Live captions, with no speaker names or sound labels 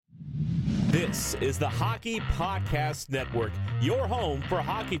This is the Hockey Podcast Network, your home for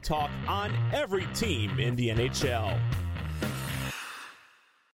hockey talk on every team in the NHL.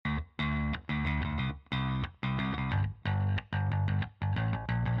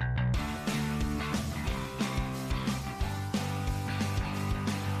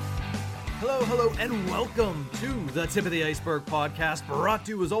 Hello, and welcome to the Tip of the Iceberg podcast, brought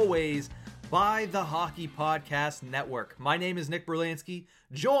to you as always by the Hockey Podcast Network. My name is Nick Berlansky,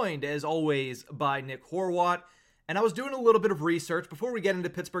 joined as always by Nick Horwat, and I was doing a little bit of research before we get into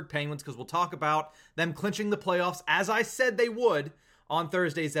Pittsburgh Penguins because we'll talk about them clinching the playoffs as I said they would on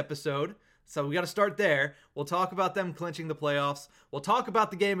Thursday's episode. So we got to start there. We'll talk about them clinching the playoffs. We'll talk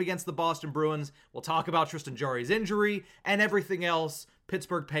about the game against the Boston Bruins. We'll talk about Tristan Jarry's injury and everything else.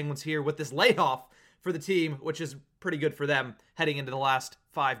 Pittsburgh Penguins here with this layoff for the team, which is pretty good for them heading into the last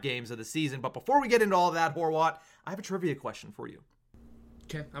 5 games of the season. But before we get into all of that, Horwat, I have a trivia question for you.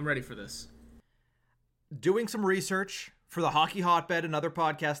 Okay, I'm ready for this. Doing some research for the Hockey Hotbed, another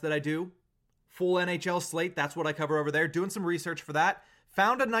podcast that I do, full NHL slate, that's what I cover over there. Doing some research for that.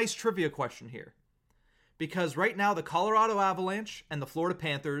 Found a nice trivia question here. Because right now, the Colorado Avalanche and the Florida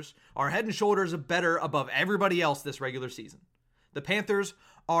Panthers are head and shoulders better above everybody else this regular season. The Panthers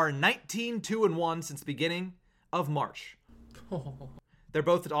are 19-2-1 since the beginning of March. They're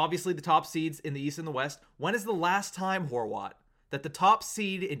both obviously the top seeds in the East and the West. When is the last time, Horwat, that the top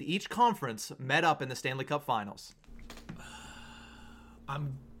seed in each conference met up in the Stanley Cup Finals?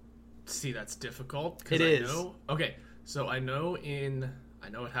 See, that's difficult. It is. Okay, so I know it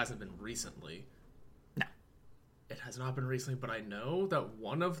hasn't been recently. No. It has not been recently, but I know that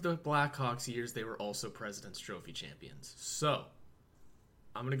one of the Blackhawks years, they were also President's Trophy champions. So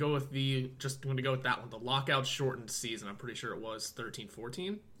I'm going to go with that one. The lockout shortened season. I'm pretty sure it was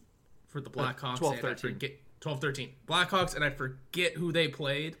 13-14 for the Blackhawks. 12-13. 12-13. Blackhawks, and I forget who they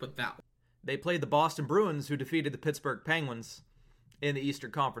played, but that one. They played the Boston Bruins, who defeated the Pittsburgh Penguins in the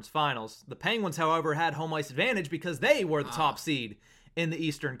Eastern Conference Finals. The Penguins, however, had home ice advantage because they were the top seed in the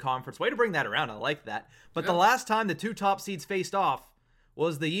Eastern Conference. Way to bring that around. I like that. But The last time the two top seeds faced off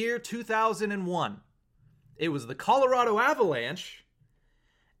was the year 2001. It was the Colorado Avalanche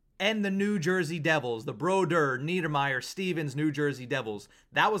and the New Jersey Devils, the Brodeur, Niedermeyer, Stevens New Jersey Devils.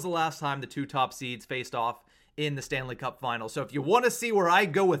 That was the last time the two top seeds faced off in the Stanley Cup Finals. So if you want to see where I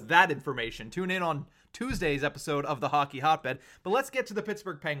go with that information, tune in on Tuesday's episode of the Hockey Hotbed. But let's get to the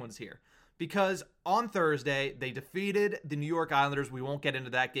Pittsburgh Penguins here. Because on Thursday, they defeated the New York Islanders. We won't get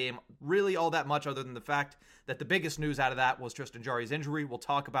into that game really all that much other than the fact that the biggest news out of that was Tristan Jarry's injury. We'll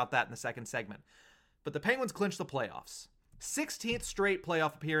talk about that in the second segment. But the Penguins clinched the playoffs. 16th straight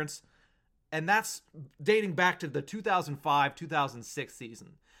playoff appearance, and that's dating back to the 2005-2006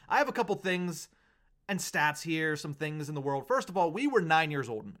 season. I have a couple things and stats here, some things in the world. First of all, we were 9 years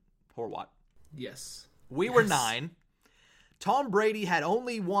old, Horwat. Yes. We were 9. Tom Brady had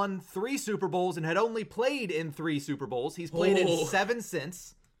only won 3 Super Bowls and had only played in 3 Super Bowls. He's played in 7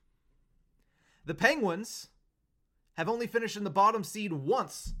 since. The Penguins have only finished in the bottom seed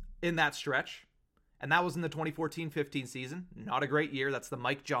once in that stretch, and that was in the 2014-15 season. Not a great year. That's the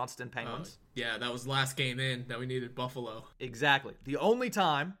Mike Johnston Penguins. Yeah, that was last game in that we needed Buffalo. Exactly. The only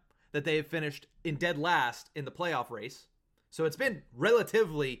time that they have finished in dead last in the playoff race. So it's been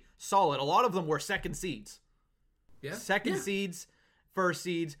relatively solid. A lot of them were second seeds. Yeah. Second seeds, first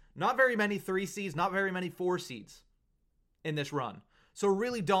seeds. Not very many 3 seeds, not very many 4 seeds in this run. So a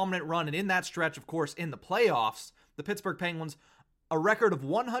really dominant run. And in that stretch, of course, in the playoffs, the Pittsburgh Penguins, a record of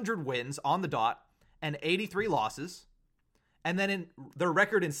 100 wins on the dot and 83 losses. And then in their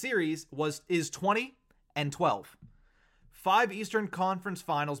record in series is 20-12. 5 Eastern Conference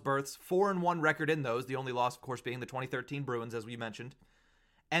Finals berths, 4-1 record in those. The only loss, of course, being the 2013 Bruins, as we mentioned.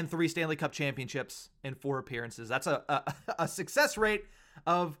 And 3 Stanley Cup championships in 4 appearances. That's a success rate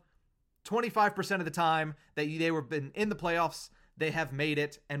of 25% of the time that they were been in the playoffs. They have made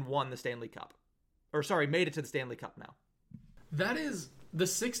it and won the Stanley Cup. Made it to the Stanley Cup now. That is, the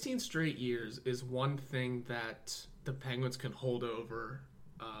 16 straight years is one thing that the Penguins can hold over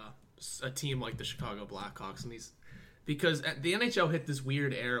a team like the Chicago Blackhawks and these. Because the NHL hit this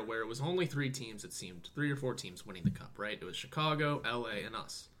weird era where it was only 3 teams, it seemed. 3 or 4 teams winning the cup, right? It was Chicago, LA, and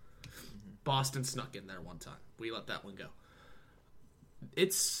us. Boston snuck in there one time. We let that one go.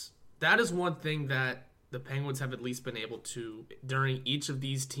 That is one thing that the Penguins have at least been able to, during each of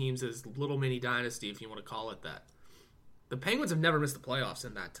these teams' little mini dynasty, if you want to call it that. The Penguins have never missed the playoffs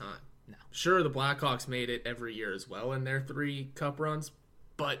in that time. No. Sure, the Blackhawks made it every year as well in their 3 cup runs,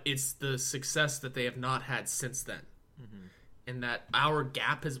 but it's the success that they have not had since then. And that our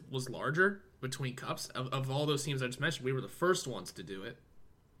gap was larger between cups. Of all those teams I just mentioned, we were the first ones to do it.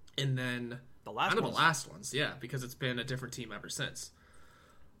 And then The last kind of ones. the last ones, yeah, because it's been a different team ever since.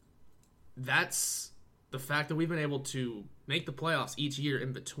 That's the fact that we've been able to make the playoffs each year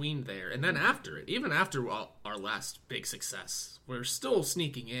in between there. And then after it, even after our last big success, we're still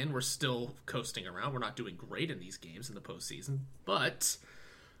sneaking in. We're still coasting around. We're not doing great in these games in the postseason. But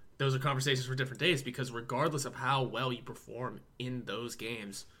those are conversations for different days, because regardless of how well you perform in those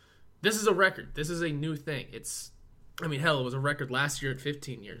games, this is a record. This is a new thing. Hell, it was a record last year at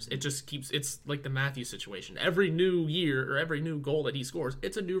 15 years. It just keeps, it's like the Matthews situation. Every new year or every new goal that he scores,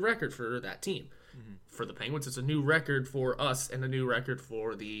 it's a new record for that team. Mm-hmm. For the Penguins, it's a new record for us and a new record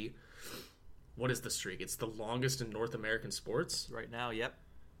for what is the streak? It's the longest in North American sports. Right now, yep.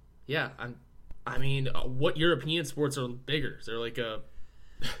 Yeah, what European sports are bigger? Is there like a...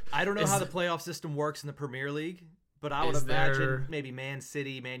 I don't know how the playoff system works in the Premier League. But I would imagine maybe Man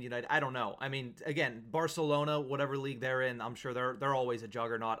City, Man United. I don't know. I mean, again, Barcelona, whatever league they're in, I'm sure they're always a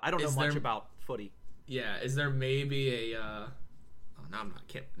juggernaut. I don't know much about footy. Yeah, is there maybe I'm not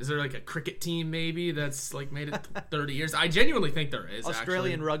kidding. Is there like a cricket team maybe that's like made it 30 years? I genuinely think there is.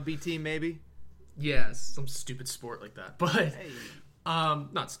 Australian rugby team maybe? Yeah, some stupid sport like that. But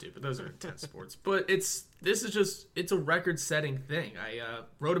not stupid. Those are intense sports. But it's a record-setting thing. I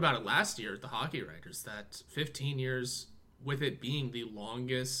wrote about it last year at the Hockey Writers, that 15 years, with it being the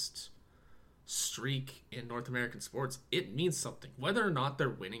longest streak in North American sports, it means something. Whether or not they're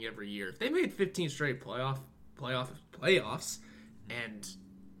winning every year, if they made 15 straight playoffs and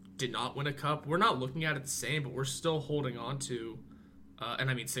did not win a cup, we're not looking at it the same, but we're still holding on to.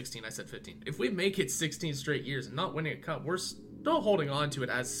 16. I said 15. If we make it 16 straight years and not winning a cup, we're still holding on to it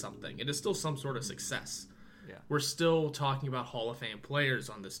as something. It is still some sort of success. Yeah. We're still talking about Hall of Fame players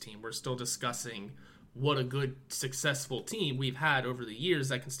on this team. We're still discussing what a good, successful team we've had over the years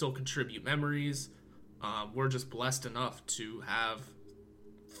that can still contribute memories. We're just blessed enough to have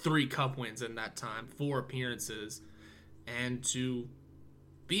 3 cup wins in that time, 4 appearances, and to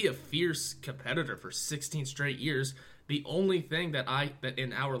be a fierce competitor for 16 straight years. The only thing that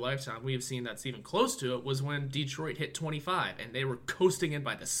in our lifetime we have seen that's even close to it was when Detroit hit 25, and they were coasting in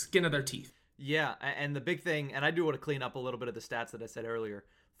by the skin of their teeth. Yeah, and the big thing, and I do want to clean up a little bit of the stats that I said earlier.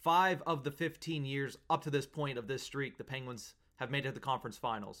 5 of the 15 years up to this point of this streak, the Penguins have made it to the conference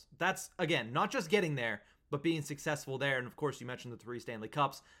finals. That's, again, not just getting there, but being successful there. And, of course, you mentioned the 3 Stanley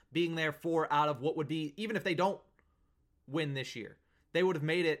Cups. Being there 4 out of what would be, even if they don't win this year, they would have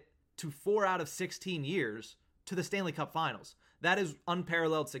made it to 4 out of 16 years to the Stanley Cup Finals. That is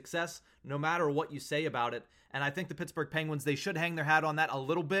unparalleled success, no matter what you say about it. And I think the Pittsburgh Penguins, they should hang their hat on that a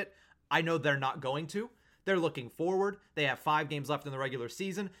little bit. I know they're not going to. They're looking forward. They have 5 games left in the regular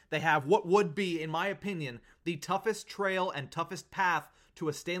season. They have what would be, in my opinion, the toughest trail and toughest path to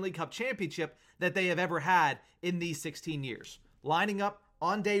a Stanley Cup championship that they have ever had in these 16 years. Lining up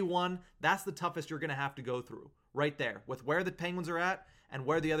on day 1, that's the toughest you're going to have to go through. Right there, with where the Penguins are at and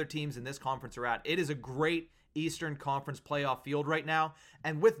where the other teams in this conference are at. It is a great Eastern Conference playoff field right now.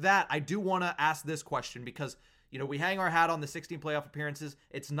 And with that, I do want to ask this question because, we hang our hat on the 16 playoff appearances.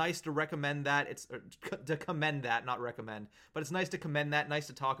 It's nice to recommend that. It's to commend that, not recommend. But it's nice to commend that, nice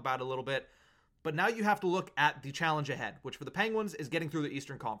to talk about it a little bit. But now you have to look at the challenge ahead, which for the Penguins is getting through the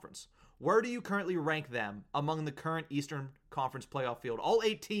Eastern Conference. Where do you currently rank them among the current Eastern Conference playoff field? All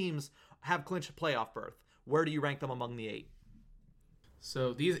 8 teams have clinched a playoff berth. Where do you rank them among the 8?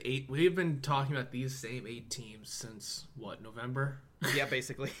 So these 8, we've been talking about these same 8 teams since, November? Yeah,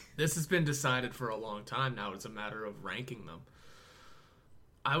 basically. This has been decided for a long time now. It's a matter of ranking them.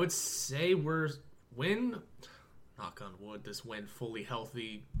 I would say knock on wood, this when fully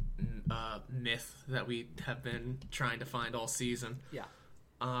healthy myth that we have been trying to find all season. Yeah.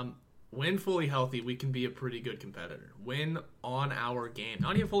 When fully healthy, we can be a pretty good competitor. When on our game,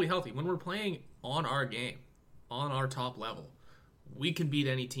 not even fully healthy, when we're playing on our game, on our top level, we can beat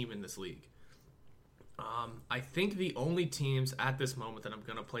any team in this league. I think the only teams at this moment that I'm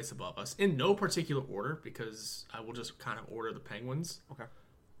going to place above us, in no particular order, because I will just kind of order the Penguins. Okay.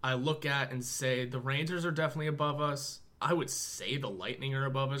 I look at and say the Rangers are definitely above us. I would say the Lightning are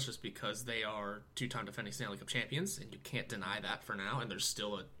above us just because they are 2-time defending Stanley Cup champions, and you can't deny that for now, and they're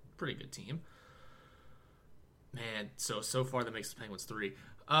still a pretty good team. Man, so far that makes the Penguins 3.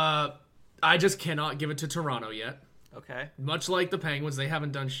 I just cannot give it to Toronto yet. Okay. Much like the Penguins, they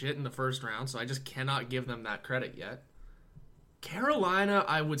haven't done shit in the first round, so I just cannot give them that credit yet. Carolina,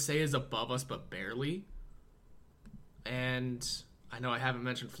 I would say, is above us, but barely. And I know I haven't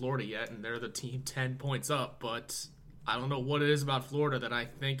mentioned Florida yet, and they're the team 10 points up, but I don't know what it is about Florida that I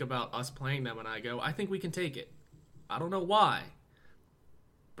think about us playing them, and I go, I think we can take it. I don't know why,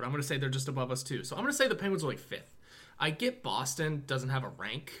 but I'm going to say they're just above us, too. So I'm going to say the Penguins are like 5th. I get Boston doesn't have a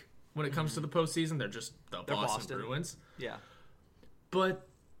rank, when it comes to the postseason. They're just the Boston Bruins. Yeah. But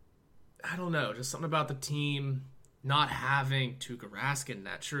I don't know, just something about the team not having Tuukka Rask in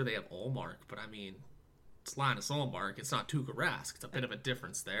net. Sure, they have Ullmark, but I mean, it's Linus Ullmark. It's not Tuukka Rask. It's a bit of a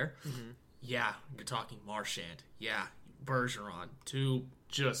difference there. Mm-hmm. Yeah, you're talking Marchand. Yeah, Bergeron. Two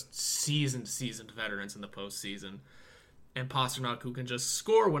just seasoned veterans in the postseason. And Pastrnak, who can just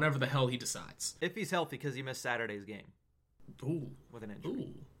score whenever the hell he decides. If he's healthy, because he missed Saturday's game. Ooh. With an injury.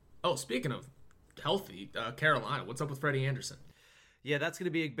 Ooh. Oh, speaking of healthy, Carolina, what's up with Freddie Anderson? Yeah, that's going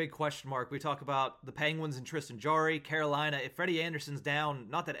to be a big question mark. We talk about the Penguins and Tristan Jarry, Carolina. If Freddie Anderson's down,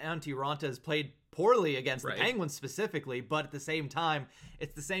 not that Antti Raanta has played poorly against the Penguins specifically, but at the same time,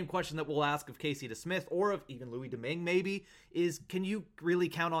 it's the same question that we'll ask of Casey DeSmith or of even Louis Domingue maybe, is can you really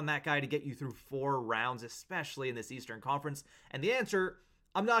count on that guy to get you through 4 rounds, especially in this Eastern Conference? And the answer,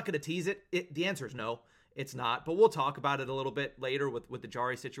 I'm not going to tease it. The answer is no, it's not. But we'll talk about it a little bit later with the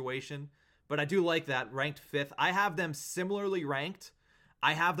Jarry situation. But I do like that, ranked 5th. I have them similarly ranked.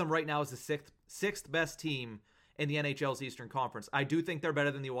 I have them right now as the sixth best team in the NHL's Eastern Conference. I do think they're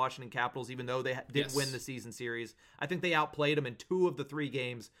better than the Washington Capitals, even though they did win the season series. I think they outplayed them in 2 of the 3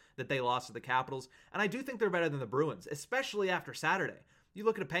 games that they lost to the Capitals. And I do think they're better than the Bruins, especially after Saturday. You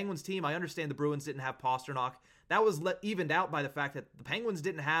look at a Penguins team, I understand the Bruins didn't have Pastrnak. That was evened out by the fact that the Penguins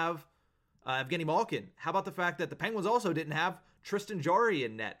didn't have Evgeny Malkin. How about the fact that the Penguins also didn't have Tristan Jarry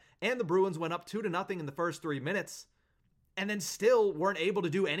in net? And the Bruins went up 2-0 in the first 3 minutes and then still weren't able to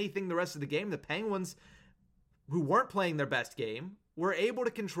do anything the rest of the game. The Penguins, who weren't playing their best game, were able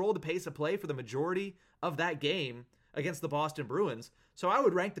to control the pace of play for the majority of that game against the Boston Bruins. So I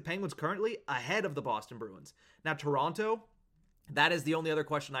would rank the Penguins currently ahead of the Boston Bruins. Now, Toronto, that is the only other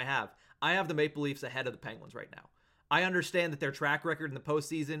question I have. I have the Maple Leafs ahead of the Penguins right now. I understand that their track record in the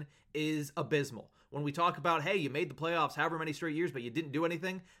postseason is abysmal. When we talk about, hey, you made the playoffs however many straight years, but you didn't do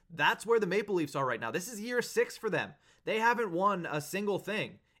anything, that's where the Maple Leafs are right now. This is year 6 for them. They haven't won a single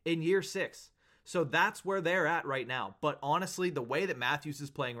thing in year 6. So that's where they're at right now. But honestly, the way that Matthews is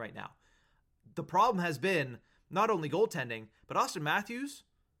playing right now, the problem has been not only goaltending, but Austin Matthews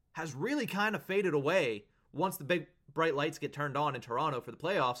has really kind of faded away once the big bright lights get turned on in Toronto for the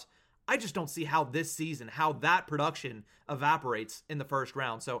playoffs. I just don't see how this season, how that production evaporates in the first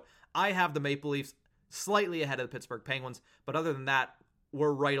round. So I have the Maple Leafs slightly ahead of the Pittsburgh Penguins, but other than that,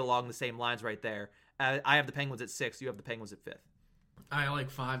 we're right along the same lines right there. I have the Penguins at 6, you have the Penguins at 5th. I like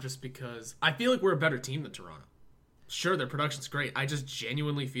 5 just because I feel like we're a better team than Toronto. Sure, their production's great. I just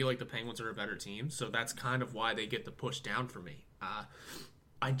genuinely feel like the Penguins are a better team, so that's kind of why they get the push down for me.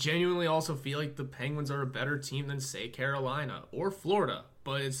 I genuinely also feel like the Penguins are a better team than, say, Carolina or Florida,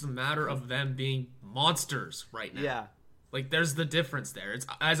 but it's a matter of them being monsters right now. Yeah. Like, there's the difference there. It's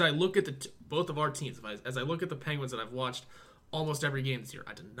as I look at both of our teams, as I look at the Penguins that I've watched almost every game this year.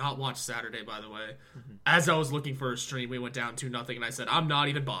 I did not watch Saturday, by the way. Mm-hmm. As I was looking for a stream, we went down 2-0, and I said, I'm not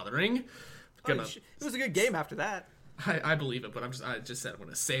even bothering. It was a good game after that. I believe it, but I just said I'm going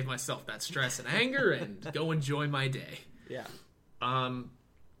to save myself that stress and anger and go enjoy my day. Yeah.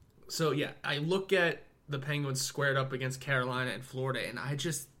 So, yeah, I look at the Penguins squared up against Carolina and Florida, and I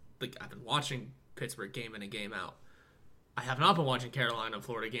just, like, I've been watching Pittsburgh game in and game out. I have not been watching Carolina and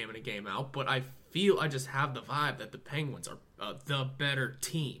Florida game in and game out, but I feel I just have the vibe that the Penguins are the better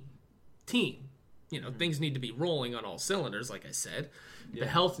team. You know, things need to be rolling on all cylinders, like I said. Yeah. The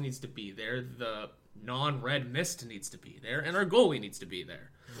health needs to be there. The non-red mist needs to be there. And our goalie needs to be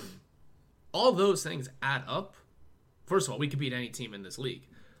there. All those things add up. First of all, we could beat any team in this league.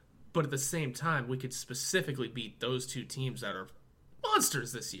 But at the same time, we could specifically beat those 2 teams that are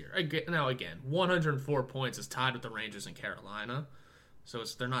monsters this year. Now, again, 104 points is tied with the Rangers and Carolina. So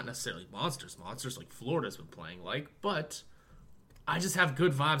they're not necessarily monsters like Florida's been playing like. But I just have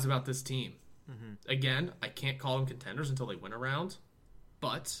good vibes about this team. Mm-hmm. Again, I can't call them contenders until they win a round.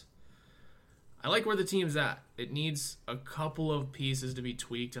 But I like where the team's at. It needs a couple of pieces to be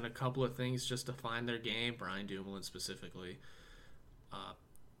tweaked and a couple of things just to find their game. Brian Dumoulin specifically.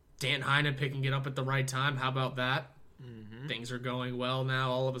 Dan Heinen picking it up at the right time. How about that? Mm-hmm. Things are going well now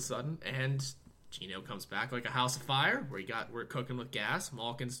all of a sudden. And Gino comes back like a house of fire. We're cooking with gas.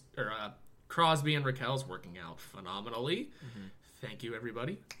 Crosby and Raquel's working out phenomenally. Mm-hmm. Thank you,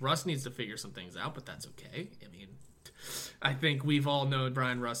 everybody. Russ needs to figure some things out, but that's okay. I mean, I think we've all known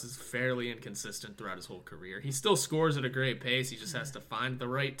Brian Russ is fairly inconsistent throughout his whole career. He still scores at a great pace. He just has to find the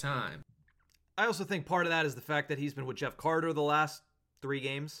right time. I also think part of that is the fact that he's been with Jeff Carter the last 3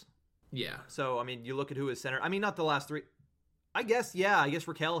 games. Yeah. So, I mean, you look at who is center. I mean, not the last 3. I guess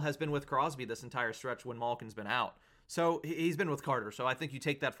Raquel has been with Crosby this entire stretch when Malkin's been out. So, he's been with Carter. So, I think you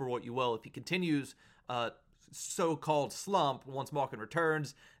take that for what you will. If he continues so-called slump once Malkin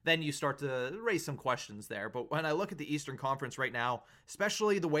returns, then you start to raise some questions there. But when I look at the Eastern Conference right now,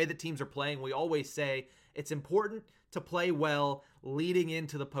 especially the way that teams are playing, we always say it's important to play well leading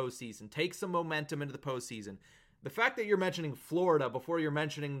into the postseason. Take some momentum into the postseason. The fact that you're mentioning Florida before you're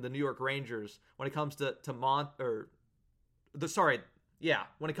mentioning the New York Rangers when it comes when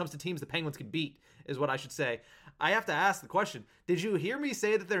it comes to teams the Penguins can beat is what I should say. I have to ask the question, did you hear me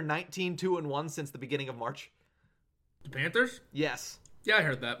say that they're 19-2-1 since the beginning of March? The Panthers? Yes. Yeah, I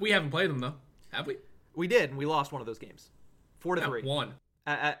heard that. We haven't played them, though. Have we? We did, and we lost one of those games. 4-3. One.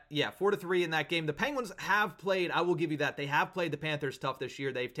 4-3 in that game. The Penguins have played, I will give you that, they have played the Panthers tough this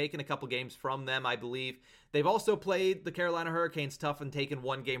year. They've taken a couple games from them, I believe. They've also played the Carolina Hurricanes tough and taken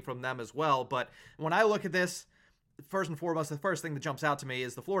one game from them as well. But when I look at this, first and foremost, the first thing that jumps out to me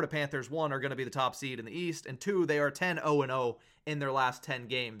is the Florida Panthers, 1, are going to be the top seed in the East, and 2, they are 10-0-0 in their last 10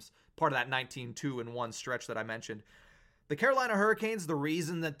 games, part of that 19-2-1 stretch that I mentioned. The Carolina Hurricanes, the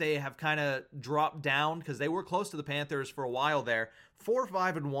reason that they have kind of dropped down, because they were close to the Panthers for a while there,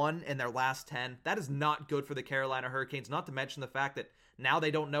 4-5-1 in their last 10. That is not good for the Carolina Hurricanes, not to mention the fact that now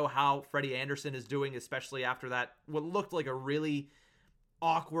they don't know how Freddie Anderson is doing, especially after that, what looked like a really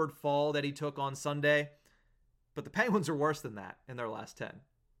awkward fall that he took on Sunday. But the Penguins are worse than that in their last 10.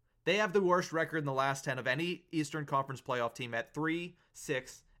 They have the worst record in the last 10 of any Eastern Conference playoff team at 3-6-1.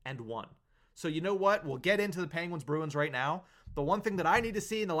 So you know what? We'll get into the Penguins-Bruins right now. The one thing that I need to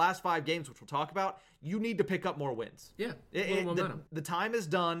see in the last 5 games, which we'll talk about, you need to pick up more wins. Yeah, the time is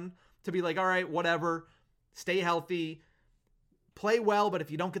done to be like, all right, whatever, stay healthy, play well, but if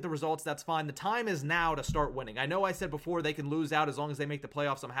you don't get the results, that's fine. The time is now to start winning. I know I said before they can lose out as long as they make the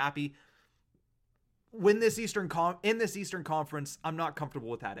playoffs. I'm happy. In this Eastern Conference, I'm not comfortable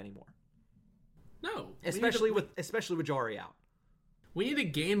with that anymore. No, especially with Jari out. We need to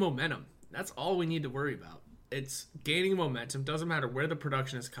gain momentum. That's all we need to worry about. It's gaining momentum. Doesn't matter where the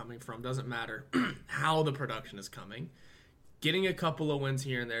production is coming from. Doesn't matter how the production is coming. Getting a couple of wins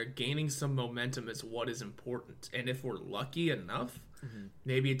here and there, gaining some momentum is what is important. And if we're lucky enough,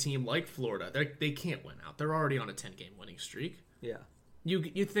 maybe a team like Florida, they can't win out. They're already on a 10-game winning streak. Yeah.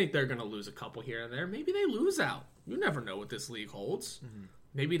 You think they're going to lose a couple here and there. Maybe they lose out. You never know what this league holds.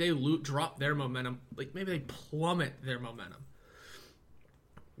 Maybe they drop their momentum. Like maybe they plummet their momentum.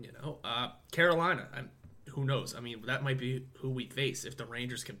 Carolina, who knows? I mean, that might be who we face if the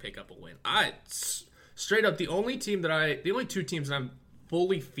Rangers can pick up a win. Straight up, the only two teams that I'm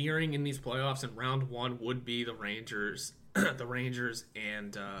fully fearing in these playoffs in round 1 would be the Rangers,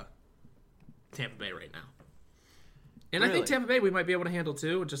 and Tampa Bay right now. And really? I think Tampa Bay we might be able to handle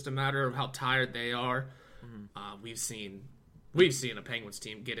too. Just a matter of how tired they are. We've seen a Penguins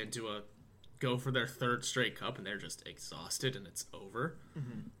team go for their 3rd straight cup, and they're just exhausted, and it's over.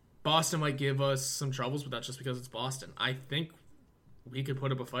 Boston might give us some troubles, but that's just because it's Boston. I think we could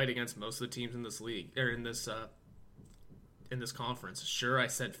put up a fight against most of the teams in this league, or in this conference. Sure, I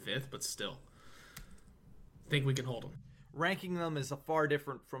said 5th, but still, think we can hold them. Ranking them is far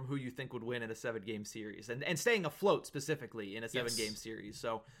different from who you think would win in a 7-game series, and staying afloat specifically in a 7-game series.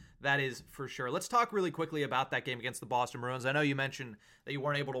 So that is for sure. Let's talk really quickly about that game against the Boston Bruins. I know you mentioned that you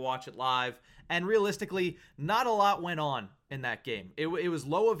weren't able to watch it live, and realistically, not a lot went on in that game. It was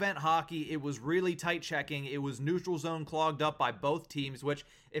low-event hockey. It was really tight checking. It was neutral zone clogged up by both teams, which,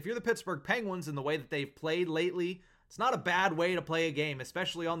 if you're the Pittsburgh Penguins and the way that they've played lately, it's not a bad way to play a game,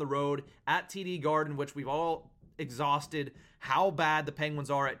 especially on the road at TD Garden, which we've all exhausted how bad the Penguins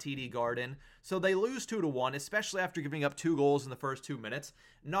are at TD Garden. So they lose 2-1, especially after giving up 2 goals in the first 2 minutes.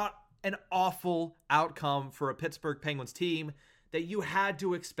 Not an awful outcome for a Pittsburgh Penguins team that you had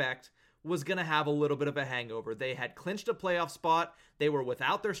to expect was going to have a little bit of a hangover. They had clinched a playoff spot. They were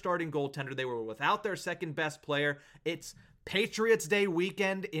without their starting goaltender. They were without their second best player. It's Patriots Day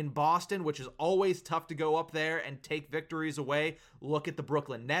weekend in Boston, which is always tough to go up there and take victories away. Look at the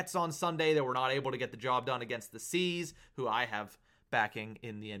Brooklyn Nets on Sunday. They were not able to get the job done against the Seas, who I have backing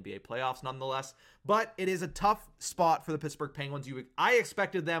in the NBA playoffs nonetheless. But it is a tough spot for the Pittsburgh Penguins. I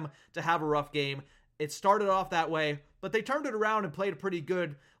expected them to have a rough game. It started off that way, but they turned it around and played a pretty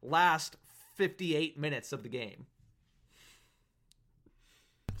good last 58 minutes of the game.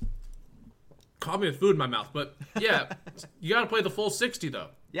 Caught me with food in my mouth, but yeah, you got to play the full 60 though.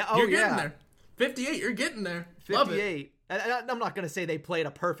 Yeah, you're getting there. 58, you're getting there. 58. I'm not going to say they played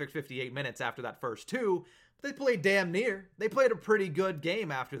a perfect 58 minutes after that first 2. They played damn near. They played a pretty good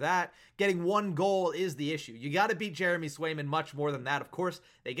game after that. Getting 1 goal is the issue. You got to beat Jeremy Swayman much more than that. Of course,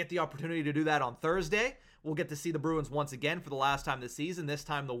 they get the opportunity to do that on Thursday. We'll get to see the Bruins once again for the last time this season. This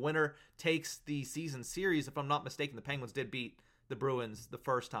time the winner takes the season series. If I'm not mistaken, the Penguins did beat the Bruins the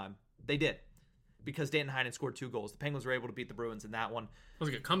first time. They did. because Danton Heinen scored 2 goals. The Penguins were able to beat the Bruins in that one. It was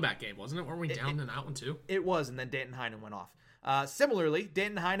like a comeback game, wasn't it? Weren't we down in that one too? It was, and then Danton Heinen went off. Similarly,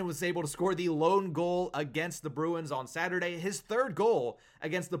 Danton Heinen was able to score the lone goal against the Bruins on Saturday. His 3rd goal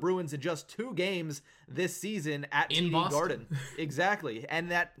against the Bruins in just 2 games this season at TD Garden. Exactly.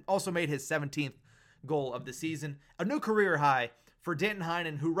 And that also made his 17th goal of the season. A new career high for Danton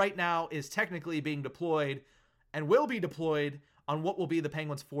Heinen, who right now is technically being deployed and will be deployed on what will be the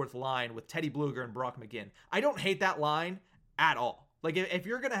Penguins' 4th line with Teddy Blueger and Brock McGinn. I don't hate that line at all. Like, if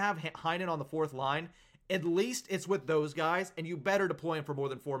you're going to have Heinen on the 4th line, at least it's with those guys, and you better deploy him for more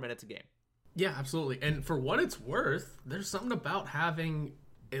than 4 minutes a game. Yeah, absolutely. And for what it's worth, there's something about having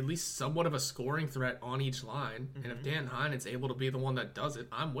at least somewhat of a scoring threat on each line. Mm-hmm. And if Dan Heinen's able to be the one that does it,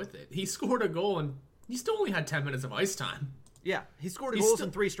 I'm with it. He scored a goal, and he still only had 10 minutes of ice time. Yeah, he scored goals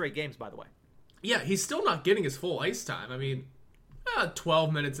in 3 straight games, by the way. Yeah, he's still not getting his full ice time. I mean,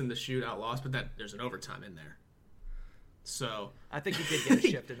 12 minutes in the shootout loss, but there's an overtime in there. So I think he did get a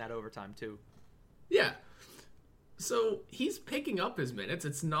shift in that overtime, too. Yeah. So he's picking up his minutes.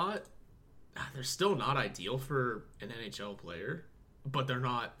 It's not, they're still not ideal for an NHL player, but they're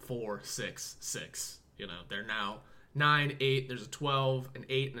not 4, 6, 6. You know, they're now 9, 8, there's a 12, an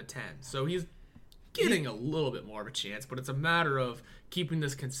 8, and a 10. So he's getting a little bit more of a chance, but it's a matter of keeping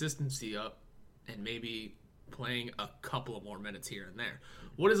this consistency up and maybe playing a couple of more minutes here and there.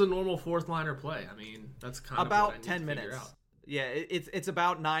 What does a normal 4th liner play? I mean, that's kind about of what I need 10 to minutes. figure out. Yeah, it's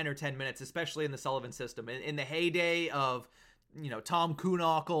about 9 or 10 minutes, especially in the Sullivan system. In the heyday of, Tom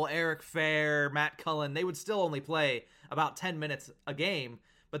Kuhnhackl, Eric Fehr, Matt Cullen, they would still only play about 10 minutes a game.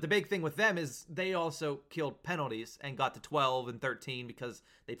 But the big thing with them is they also killed penalties and got to 12 and 13 because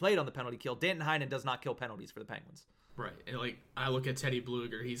they played on the penalty kill. Danton Heinen does not kill penalties for the Penguins. Right. And I look at Teddy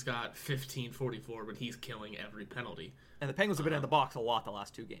Blueger, he's got 15-44, but he's killing every penalty. And the Penguins have been in the box a lot the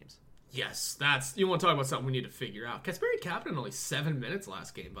last 2 games. Yes, you want to talk about something we need to figure out. Kasperi Kapanen only 7 minutes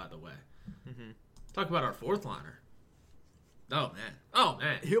last game, by the way. Mm-hmm. Talk about our 4th liner. Oh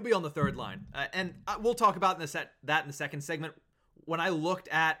man. He'll be on the 3rd line, and we'll talk about that in the second segment. When I looked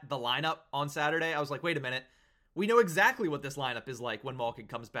at the lineup on Saturday, I was like, wait a minute. We know exactly what this lineup is like when Malkin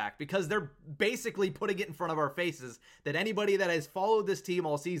comes back because they're basically putting it in front of our faces that anybody that has followed this team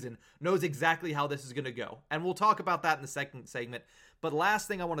all season knows exactly how this is going to go. And we'll talk about that in the second segment. But last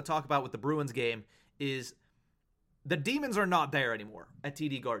thing I want to talk about with the Bruins game is the Demons are not there anymore at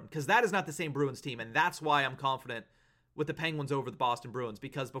TD Garden because that is not the same Bruins team. And that's why I'm confident with the Penguins over the Boston Bruins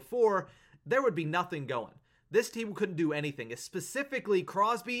because before there would be nothing going. This team couldn't do anything. Specifically,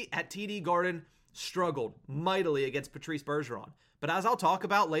 Crosby at TD Garden struggled mightily against Patrice Bergeron. But as I'll talk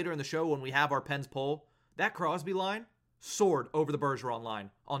about later in the show when we have our Pens poll, that Crosby line soared over the Bergeron line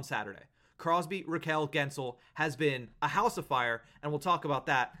on Saturday. Crosby, Raquel, Gensel has been a house of fire, and we'll talk about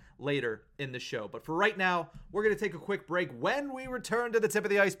that later in the show. But for right now, we're going to take a quick break. When we return to the tip of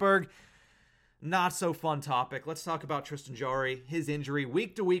the iceberg, not so fun topic. Let's talk about Tristan Jarry, his injury,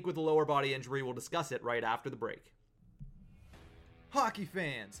 week to week with a lower body injury. We'll discuss it right after the break. Hockey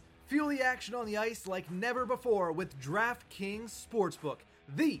fans, feel the action on the ice like never before with DraftKings Sportsbook,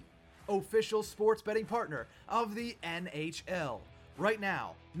 the official sports betting partner of the NHL. Right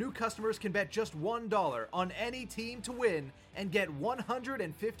now, new customers can bet just $1 on any team to win and get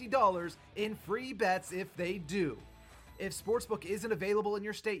 $150 in free bets if they do. If Sportsbook isn't available in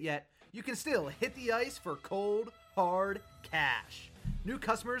your state yet, you can still hit the ice for cold, hard cash. New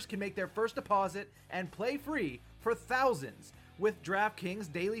customers can make their first deposit and play free for thousands with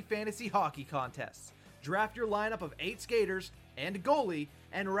DraftKings daily fantasy hockey contests. Draft your lineup of 8 skaters and a goalie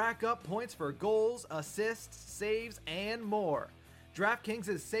and rack up points for goals, assists, saves, and more. DraftKings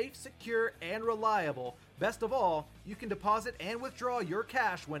is safe, secure, and reliable. Best of all, you can deposit and withdraw your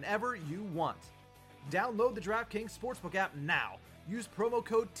cash whenever you want. Download the DraftKings Sportsbook app now. Use promo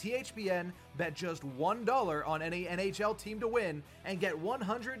code THPN, bet just $1 on any NHL team to win, and get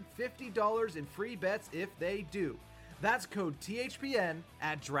 $150 in free bets if they do. That's code THPN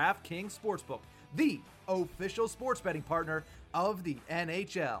at DraftKings Sportsbook, the official sports betting partner of the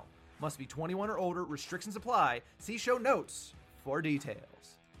NHL. Must be 21 or older. Restrictions apply. See show notes for details.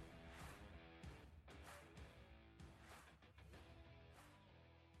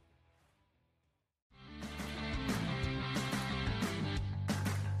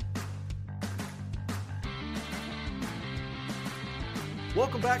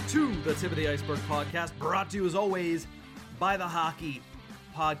 Welcome back to the Tip of the Iceberg podcast, brought to you as always by the Hockey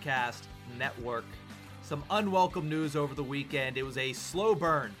Podcast Network. Some unwelcome news over the weekend. It was a slow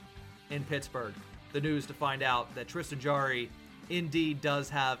burn in Pittsburgh. The news to find out that Tristan Jarry indeed does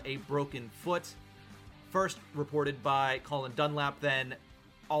have a broken foot. First reported by Colin Dunlap, then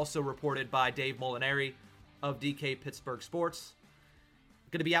also reported by Dave Molinari of DK Pittsburgh Sports.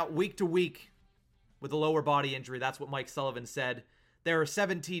 Going to be out week to week with a lower body injury. That's what Mike Sullivan said. There are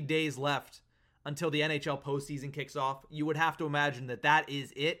 17 days left until the NHL postseason kicks off. You would have to imagine that that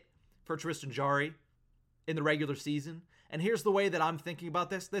is it for Tristan Jarry in the regular season. And here's the way that I'm thinking about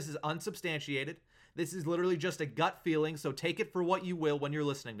this. This is unsubstantiated. This is literally just a gut feeling, so take it for what you will when you're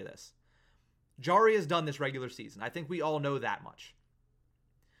listening to this. Jarry has done this regular season. I think we all know that much.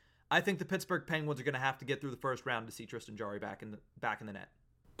 I think the Pittsburgh Penguins are going to have to get through the first round to see Tristan Jarry back in the net.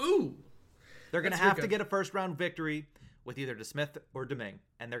 Ooh. They're going to have to get a first round victory with either DeSmith or Domingue,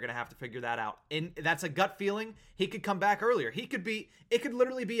 and they're going to have to figure that out. And that's a gut feeling. He could come back earlier. It could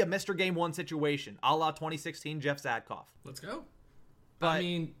literally be a Mr. Game 1 situation, a la 2016 Jeff Zadkoff. Let's go. But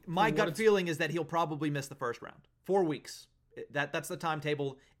my gut feeling is that he'll probably miss the first round. 4 weeks. That's the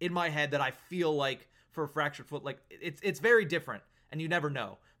timetable in my head that I feel like for a fractured foot. Like it's very different, and you never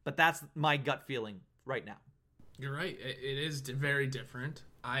know. But that's my gut feeling right now. You're right. It is very different.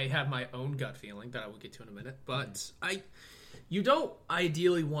 I have my own gut feeling that I will get to in a minute. But you don't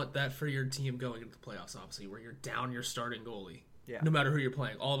ideally want that for your team going into the playoffs, obviously, where you're down your starting goalie. Yeah. No matter who you're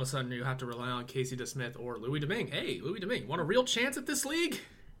playing. All of a sudden, you have to rely on Casey DeSmith or Louis Domingue. Hey, Louis Domingue, want a real chance at this league?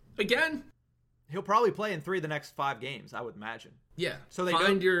 Again? He'll probably play in 3 of the next 5 games, I would imagine. Yeah. So they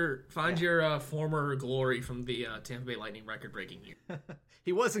find your former glory from the Tampa Bay Lightning record-breaking year.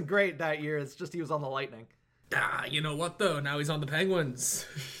 He wasn't great that year. It's just he was on the Lightning. You know what, though? Now he's on the Penguins.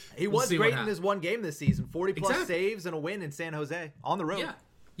 He was great in his one game this season. 40-plus saves and a win in San Jose on the road.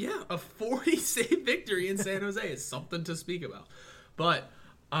 Yeah, a 40-save victory in San Jose is something to speak about. But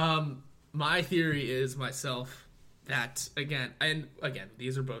my theory is myself that, again,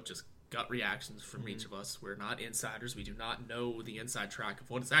 these are both just gut reactions from each of us. We're not insiders. We do not know the inside track of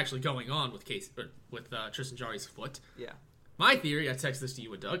what is actually going on with Tristan Jarry's foot. Yeah. My theory, I text this to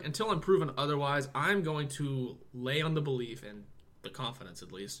you and Doug, until I'm proven otherwise, I'm going to lay on the belief, and the confidence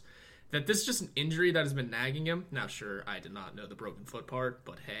at least, that this is just an injury that has been nagging him. Now, sure, I did not know the broken foot part,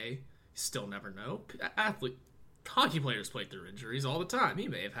 but hey, still never know. Hockey players play through injuries all the time. He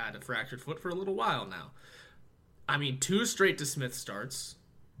may have had a fractured foot for a little while now. I mean, 2 straight DeSmith starts.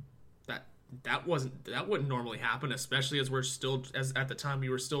 That wouldn't normally happen, especially as at the time we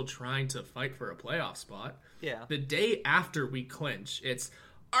were still trying to fight for a playoff spot. Yeah. The day after we clinch, it's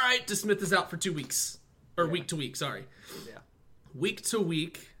all right. DeSmith is out for 2 weeks, or week to week. Sorry. Yeah. Week to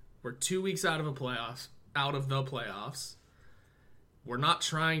week, we're 2 weeks out of the playoffs. We're not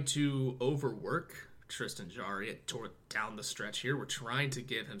trying to overwork Tristan Jarry down the stretch here. We're trying to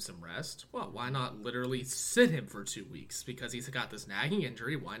give him some rest. Well, why not literally sit him for 2 weeks? Because he's got this nagging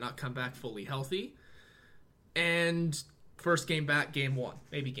injury. Why not come back fully healthy? And first game back, game 1,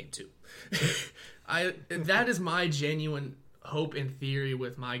 maybe game 2. That is my genuine hope and theory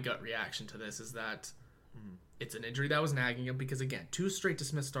with my gut reaction to this, is that it's an injury that was nagging him. Because again, 2 straight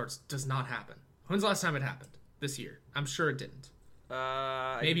DeSmith starts does not happen. When's the last time it happened? This year. I'm sure it didn't.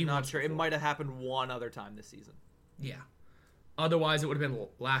 Maybe not sure. Before. It might have happened one other time this season. Yeah. Otherwise, it would have been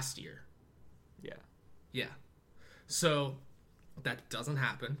last year. Yeah. Yeah. So that doesn't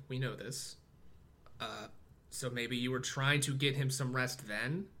happen. We know this. So maybe you were trying to get him some rest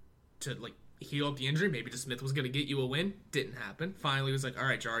then to heal up the injury. Maybe DeSmith was going to get you a win. Didn't happen. Finally, was like, all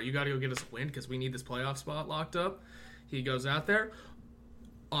right, Jarry, you got to go get us a win because we need this playoff spot locked up. He goes out there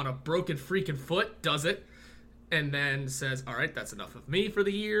on a broken freaking foot, does it. And then says, all right, that's enough of me for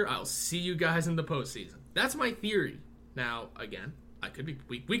the year. I'll see you guys in the postseason. That's my theory. Now, again, I could be.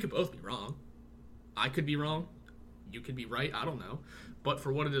 We could both be wrong. I could be wrong. You could be right. I don't know. But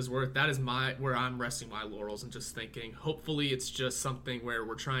for what it is worth, that is where I'm resting my laurels and just thinking, hopefully it's just something where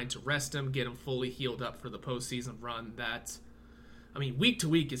we're trying to rest him, get him fully healed up for the postseason run. Week to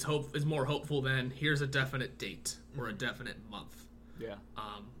week is more hopeful than here's a definite date or a definite month. Yeah.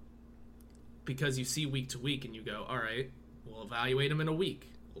 Because you see week to week and you go, all right, we'll evaluate him in a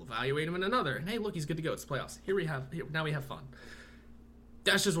week. We'll evaluate him in another. And hey, look, he's good to go. It's playoffs. Now we have fun.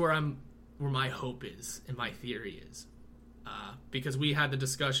 That's just where my hope is and my theory is. Because we had the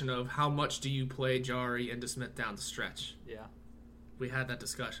discussion of how much do you play Jarry and DeSmith down the stretch. Yeah. We had that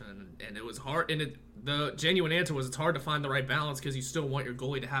discussion and it was hard. And the genuine answer was it's hard to find the right balance because you still want your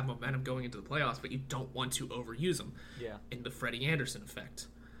goalie to have momentum going into the playoffs, but you don't want to overuse him. Yeah. In the Freddie Anderson effect.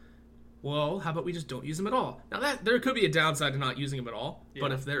 Well, how about we just don't use him at all? Now, there could be a downside to not using him at all,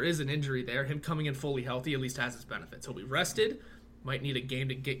 but if there is an injury there, him coming in fully healthy at least has its benefits. He'll be rested, might need a game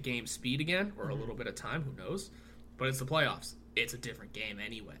to get game speed again, or a little bit of time, who knows? But it's the playoffs. It's a different game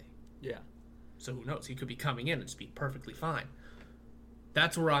anyway. Yeah. So who knows? He could be coming in and just be perfectly fine.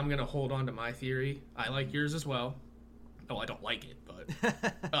 That's where I'm going to hold on to my theory. I like yours as well. Oh, I don't like it,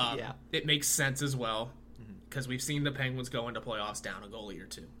 but it makes sense as well because we've seen the Penguins go into playoffs down a goalie or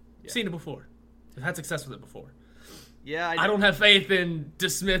two. We've seen it before. We've had success with it before. Yeah, I don't have faith in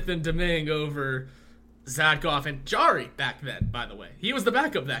DeSmith and Domingue over Zadkov and Jari back then, by the way. He was the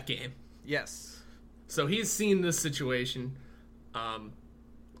backup that game. Yes. So he's seen this situation.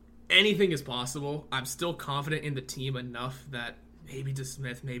 Anything is possible. I'm still confident in the team enough that maybe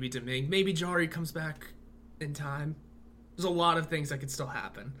DeSmith, maybe Domingue, maybe Jari comes back in time. There's a lot of things that could still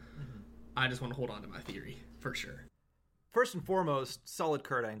happen. I just want to hold on to my theory, for sure. First and foremost, solid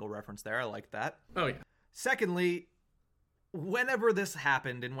Kurt Angle reference there. I like that. Oh, yeah. Secondly, whenever this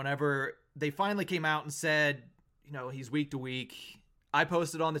happened and whenever they finally came out and said, he's week to week, I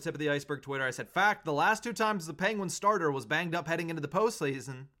posted on the Tip of the Iceberg Twitter, I said, fact, the last 2 times the Penguins starter was banged up heading into the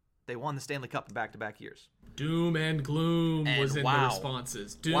postseason, they won the Stanley Cup in back-to-back years. Doom and gloom was in the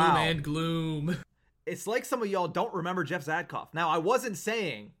responses. Doom and gloom. It's like some of y'all don't remember Jeff Zadkov. Now, I wasn't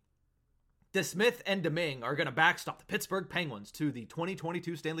saying DeSmith and Domingue are going to backstop the Pittsburgh Penguins to the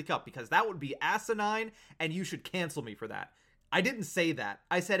 2022 Stanley Cup because that would be asinine and you should cancel me for that. I didn't say that.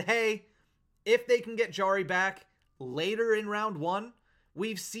 I said, hey, if they can get Jari back later in round 1,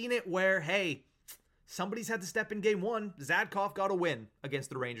 we've seen it where, hey, somebody's had to step in game 1. Zadkov got a win against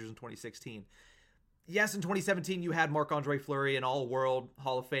the Rangers in 2016. Yes, in 2017, you had Marc-Andre Fleury, an all-world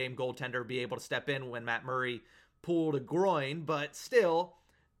Hall of Fame goaltender, be able to step in when Matt Murray pulled a groin, but still,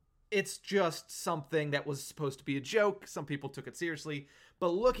 it's just something that was supposed to be a joke. Some people took it seriously. But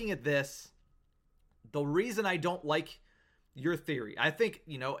looking at this, the reason I don't like your theory, I think,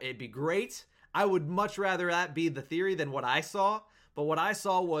 it'd be great. I would much rather that be the theory than what I saw. But what I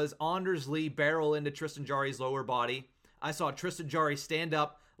saw was Anders Lee barrel into Tristan Jarry's lower body. I saw Tristan Jarry stand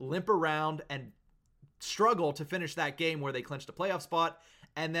up, limp around, and struggle to finish that game where they clinched a playoff spot.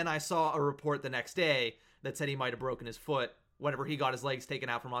 And then I saw a report the next day that said he might have broken his foot whenever he got his legs taken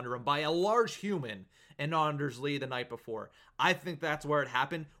out from under him by a large human in Anders Lee the night before. I think that's where it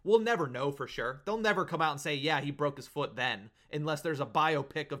happened. We'll never know for sure. They'll never come out and say, yeah, he broke his foot then, unless there's a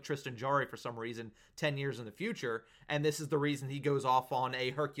biopic of Tristan Jarry for some reason 10 years in the future, and this is the reason he goes off on a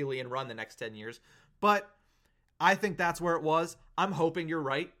Herculean run the next 10 years. But I think that's where it was. I'm hoping you're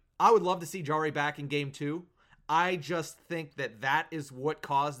right. I would love to see Jarry back in game 2. I just think that is what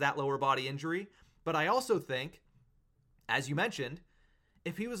caused that lower body injury. But I also think, as you mentioned,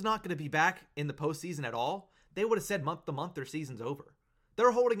 if he was not going to be back in the postseason at all, they would have said month to month their season's over.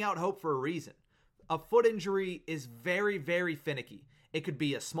 They're holding out hope for a reason. A foot injury is very, very finicky. It could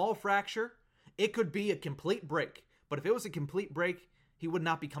be a small fracture. It could be a complete break. But if it was a complete break, he would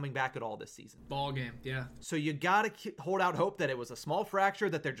not be coming back at all this season. Ball game, yeah. So you got to hold out hope that it was a small fracture,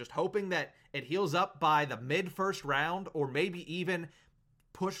 that they're just hoping that it heals up by the mid-first round, or maybe even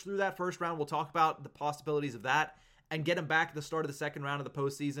push through that first round. We'll talk about the possibilities of that, and get him back at the start of the second round of the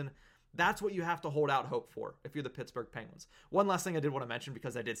postseason. That's what you have to hold out hope for if you're the Pittsburgh Penguins. One last thing I did want to mention,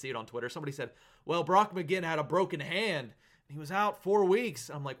 because I did see it on Twitter. Somebody said, well, Brock McGinn had a broken hand. He was out 4 weeks.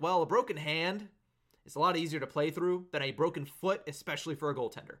 I'm like, well, a broken hand is a lot easier to play through than a broken foot, especially for a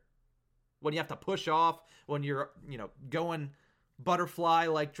goaltender. When you have to push off, when you're, going butterfly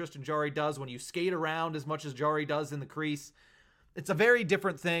like Tristan Jarry does, when you skate around as much as Jarry does in the crease, it's a very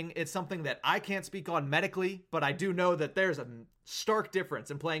different thing. It's something that I can't speak on medically, but I do know that there's a stark difference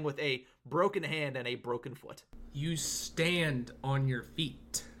in playing with a broken hand and a broken foot. You stand on your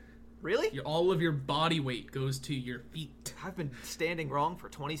feet. Really? All of your body weight goes to your feet. I've been standing wrong for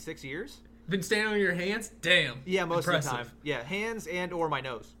 26 years. Been standing on your hands? Damn. Yeah, most Impressive. of the time. Yeah, hands and or my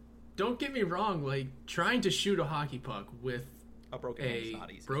nose. Don't get me wrong, trying to shoot a hockey puck with a broken hand is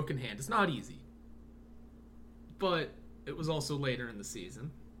not easy. Broken hand is not easy. But it was also later in the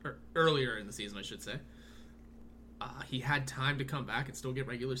season, or earlier in the season, I should say. He had time to come back and still get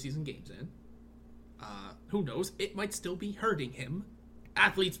regular season games in. Who knows? It might still be hurting him.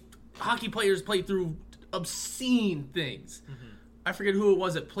 Hockey players play through obscene things. Mm-hmm. I forget who it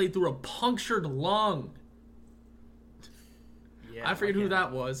was that played through a punctured lung. Yeah, I forget who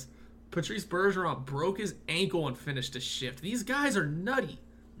that was. Patrice Bergeron broke his ankle and finished a shift. These guys are nutty.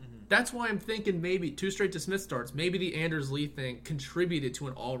 That's why I'm thinking maybe 2 straight DeSmith starts. Maybe the Anders Lee thing contributed to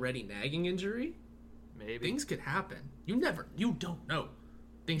an already nagging injury. Maybe. Things could happen. You don't know.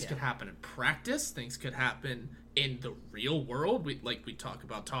 Things could happen in practice. Things could happen in the real world. We talk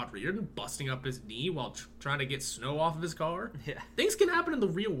about Todd Reardon busting up his knee while trying to get snow off of his car. Yeah. Things can happen in the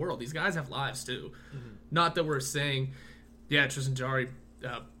real world. These guys have lives too. Mm-hmm. Not that we're saying, yeah, Tristan Jarry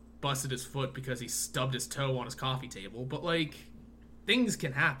busted his foot because he stubbed his toe on his coffee table, but things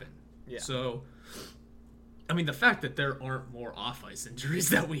can happen. Yeah. So I mean, the fact that there aren't more off-ice injuries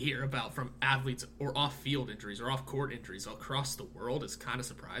that we hear about from athletes or off-field injuries or off-court injuries across the world is kind of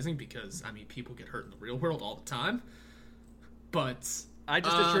surprising because, I mean, people get hurt in the real world all the time. But I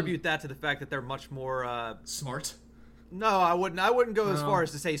just attribute that to the fact that they're much more smart. No, I wouldn't go as far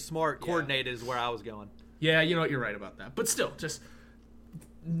as to say smart. Coordinated is where I was going. Yeah, you know what? You're right about that. But still,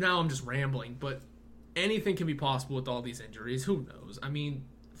 now I'm just rambling. But anything can be possible with all these injuries. Who knows? I mean,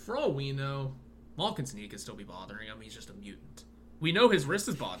 for all we know, Malkin's knee could still be bothering him. He's just a mutant. We know his wrist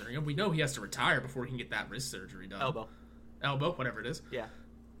is bothering him. We know he has to retire before he can get that wrist surgery done. Elbow, whatever it is. Yeah.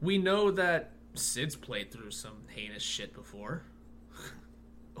 We know that Sid's played through some heinous shit before.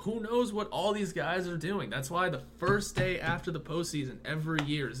 Who knows what all these guys are doing? That's why the first day after the postseason every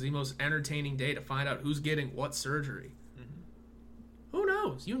year is the most entertaining day to find out who's getting what surgery. Mm-hmm. Who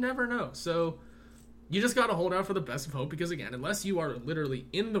knows? You never know. So you just got to hold out for the best of hope because, again, unless you are literally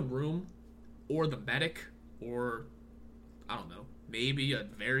in the room or the medic or, I don't know, maybe a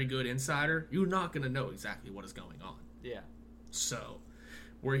very good insider, you're not going to know exactly what is going on. Yeah. So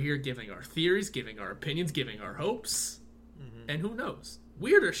we're here giving our theories, giving our opinions, giving our hopes, and who knows?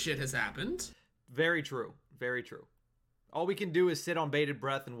 Weirder shit has happened. Very true. Very true. All we can do is sit on bated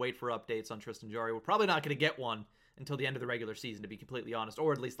breath and wait for updates on Tristan Jarry. We're probably not going to get one until the end of the regular season, to be completely honest,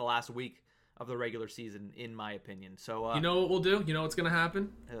 or at least the last week of the regular season, in my opinion. So you know what we'll do? You know what's going to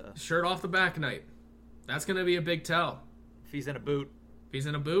happen? Shirt off the back night. That's going to be a big tell. If he's in a boot. If he's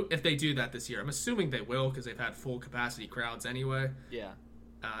in a boot, if they do that this year. I'm assuming they will because they've had full capacity crowds anyway. Yeah.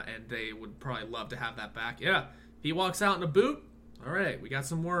 And they would probably love to have that back. Yeah. If he walks out in a boot, all right, we got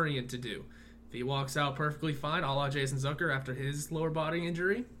some worrying to do. If he walks out perfectly fine, a la Jason Zucker after his lower body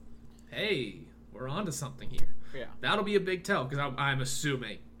injury, hey, we're on to something here. Yeah. That'll be a big tell because I'm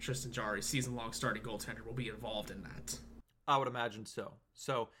assuming Tristan Jarry, season-long starting goaltender, will be involved in that. I would imagine so.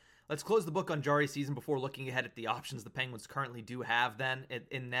 So let's close the book on Jarry's season before looking ahead at the options the Penguins currently do have then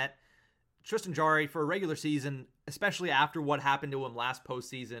in net. Tristan Jarry, for a regular season, especially after what happened to him last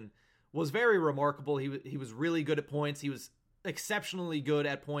postseason, was very remarkable. He was really good at points. He was exceptionally good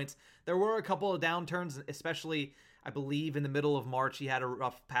at points. There were a couple of downturns, especially, I believe, in the middle of March. He had a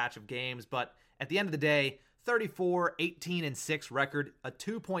rough patch of games, but at the end of the day, 34, 18, and 6 record, a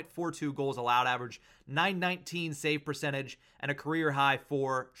 2.42 goals allowed average, 919 save percentage, and a career-high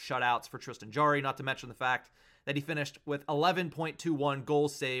 4 shutouts for Tristan Jarry, not to mention the fact that he finished with 11.21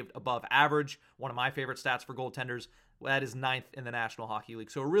 goals saved above average, one of my favorite stats for goaltenders. That is 9th in the National Hockey League.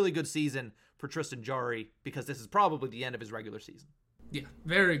 So a really good season for Tristan Jarry because this is probably the end of his regular season. Yeah,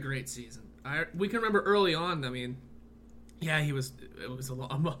 very great season. We can remember early on, I mean, yeah, it was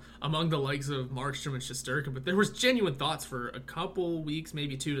among the likes of Markstrom and Shesterkin, but there was genuine thoughts for a couple weeks,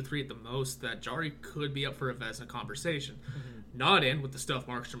 maybe 2 to 3 at the most, that Jarry could be up for a Vezina conversation. Mm-hmm. Not in with the stuff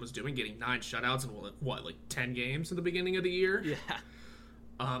Markstrom was doing, getting 9 shutouts in like 10 games in the beginning of the year. Yeah.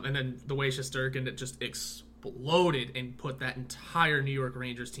 And then the way Shesterkin it just exploded and put that entire New York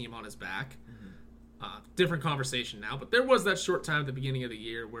Rangers team on his back. Different conversation now, but there was that short time at the beginning of the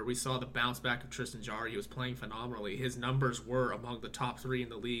year where we saw the bounce back of Tristan Jarry. He was playing phenomenally. His numbers were among the top 3 in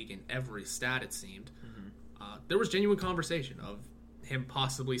the league in every stat, it seemed. Mm-hmm. There was genuine conversation of him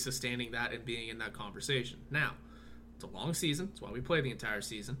possibly sustaining that and being in that conversation. Now, it's a long season. That's why we play the entire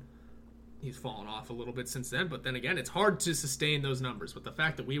season. He's fallen off a little bit since then, but then again, it's hard to sustain those numbers. But the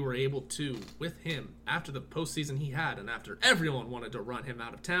fact that we were able to, with him, after the postseason he had and after everyone wanted to run him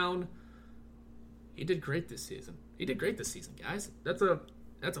out of town, he did great this season. Guys. That's a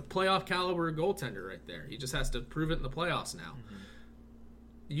playoff caliber goaltender right there. He just has to prove it in the playoffs now. Mm-hmm.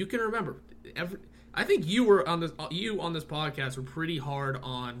 You can remember I think you on this podcast were pretty hard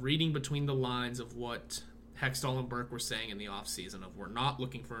on reading between the lines of what Hextall and Burke were saying in the offseason of we're not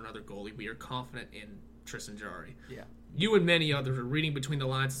looking for another goalie. We are confident in Tristan Jarry. Yeah. You and many others are reading between the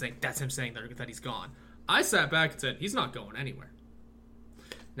lines and saying that's him saying that he's gone. I sat back and said he's not going anywhere.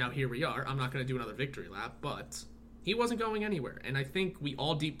 Now, here we are. I'm not going to do another victory lap, but he wasn't going anywhere. And I think we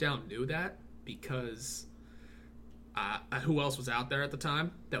all deep down knew that because who else was out there at the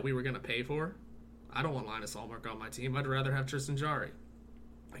time that we were going to pay for? I don't want Linus Ullmark on my team. I'd rather have Tristan Jarry.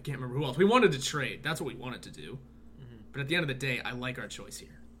 I can't remember who else. We wanted to trade. That's what we wanted to do. Mm-hmm. But at the end of the day, I like our choice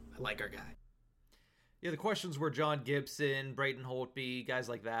here. I like our guy. Yeah, the questions were John Gibson, Braden Holtby, guys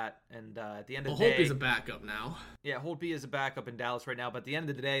like that. And at the end of the day... Holtby's a backup now. Yeah, Holtby is a backup in Dallas right now. But at the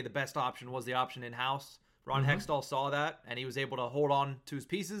end of the day, the best option was the option in-house. Ron Hextall saw that, and he was able to hold on to his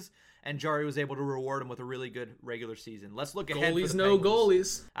pieces. And Jarry was able to reward him with a really good regular season. Let's look ahead. Goalies know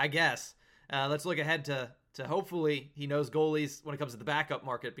goalies. I guess. Let's look ahead to hopefully he knows goalies when it comes to the backup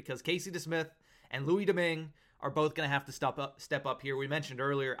market, because Casey DeSmith and Louis Domingue are both going to have to step up here. We mentioned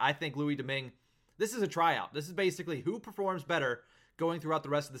earlier, I think Louis Domingue, This is a tryout. This is basically who performs better going throughout the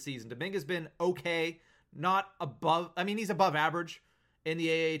rest of the season. Dominguez been okay, not above. I mean, he's above average in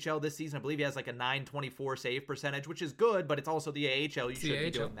the AHL this season. I believe he has like a .924 save percentage, which is good, but it's also the AHL. You shouldn't be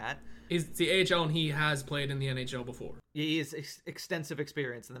doing that. He's the AHL, and he has played in the NHL before. He has extensive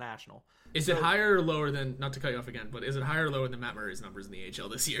experience in the National. Is it higher or lower than, not to cut you off again, but is it higher or lower than Matt Murray's numbers in the AHL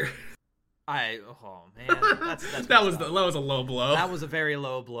this year? Oh man, that's that was a low blow. That was a very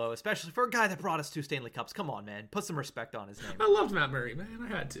low blow, especially for a guy that brought us 2 Stanley Cups. Come on, man, put some respect on his name. I loved Matt Murray, man. I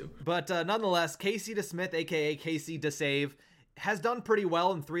had to. But nonetheless, Casey DeSmith, aka Casey DeSave, has done pretty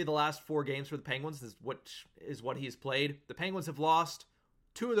well in 3 of the last 4 games for the Penguins. Which is what he's played. The Penguins have lost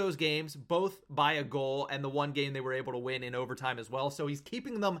 2 of those games, both by a goal, and the 1 game they were able to win in overtime as well. So he's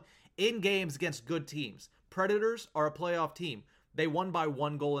keeping them in games against good teams. Predators are a playoff team. They won by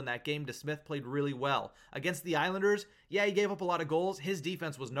 1 goal in that game. DeSmith played really well. Against the Islanders, yeah, he gave up a lot of goals. His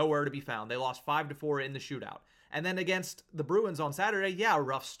defense was nowhere to be found. They lost 5-4 in the shootout. And then against the Bruins on Saturday, yeah, a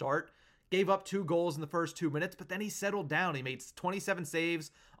rough start. Gave up 2 goals in the first 2 minutes, but then he settled down. He made 27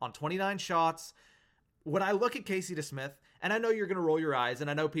 saves on 29 shots. When I look at Casey DeSmith, and I know you're going to roll your eyes,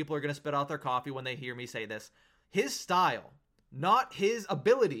 and I know people are going to spit out their coffee when they hear me say this, his style, not his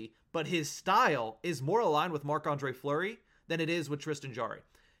ability, but his style is more aligned with Marc-Andre Fleury than it is with Tristan Jarry.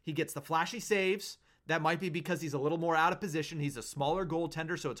 He gets the flashy saves. That might be because he's a little more out of position. He's a smaller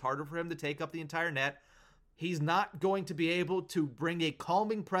goaltender, so it's harder for him to take up the entire net. He's not going to be able to bring a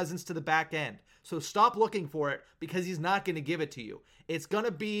calming presence to the back end. So stop looking for it, because he's not going to give it to you. It's going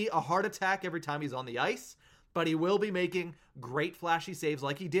to be a heart attack every time he's on the ice, but he will be making great flashy saves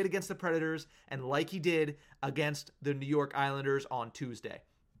like he did against the Predators and like he did against the New York Islanders on Tuesday.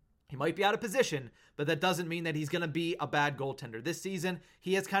 He might be out of position, but that doesn't mean that he's going to be a bad goaltender. This season,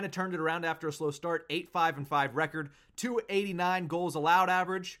 he has kind of turned it around after a slow start. 8-5-5 record, 289 goals allowed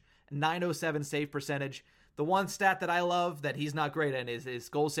average, 907 save percentage. The one stat that I love that he's not great in is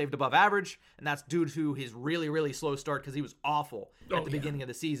goals saved above average, and that's due to his really, really slow start because he was awful at the beginning of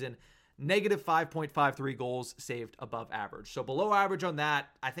the season. Negative 5.53 goals saved above average. So below average on that.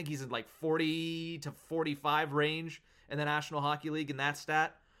 I think he's in like 40 to 45 range in the National Hockey League in that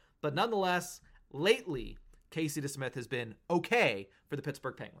stat. But nonetheless, lately, Casey DeSmith has been okay for the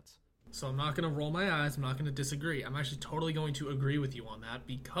Pittsburgh Penguins. So I'm not going to roll my eyes. I'm not going to disagree. I'm actually totally going to agree with you on that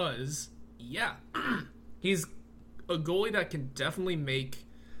because, yeah, he's a goalie that can definitely make,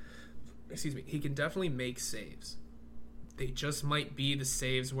 he can definitely make saves. They just might be the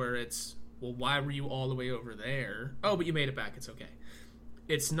saves where it's, well, why were you all the way over there? Oh, but you made it back. It's okay.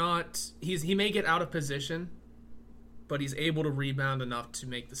 It's not, he may get out of position, but he's able to rebound enough to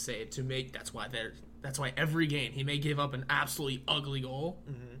make the save. That's why every game he may give up an absolutely ugly goal.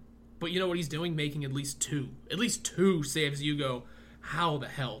 Mm-hmm. But you know what he's doing? Making at least two saves. You go, how the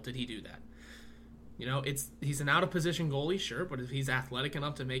hell did he do that? You know, he's an out of position goalie, sure, but if he's athletic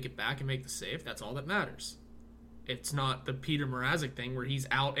enough to make it back and make the save, that's all that matters. It's not the Peter Mrazek thing where he's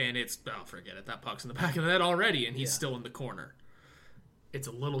out and it's, oh, forget it, that puck's in the back of the net already and he's still in the corner. It's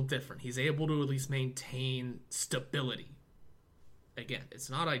a little different. He's able to at least maintain stability. Again, it's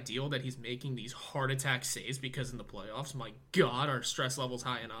not ideal that he's making these heart attack saves because in the playoffs, my God, our stress level's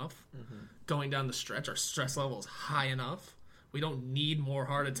high enough. Mm-hmm. Going down the stretch, our stress level is high enough. We don't need more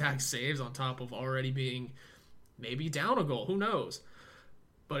heart attack saves on top of already being maybe down a goal. Who knows?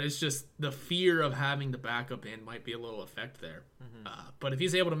 But it's just the fear of having the backup in might be a little effect there. Mm-hmm. But if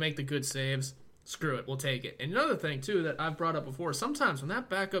he's able to make the good saves, screw it, we'll take it. And another thing, too, that I've brought up before, sometimes when that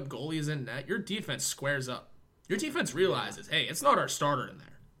backup goalie is in net, your defense squares up. Your defense realizes, hey, it's not our starter in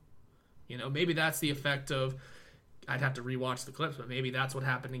there. You know, maybe that's the effect of, I'd have to rewatch the clips, but maybe that's what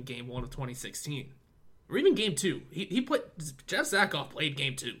happened in Game 1 of 2016. Or even Game 2. He played, Jeff Zakoff played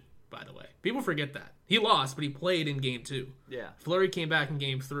Game 2, by the way. People forget that. He lost, but he played in Game 2. Yeah. Fleury came back in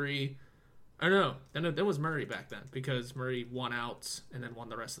Game 3. I don't know. Then it was Murray back then because Murray won out and then won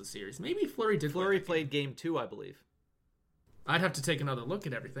the rest of the series. Maybe Fleury did. Fleury played Game 2, I believe. I'd have to take another look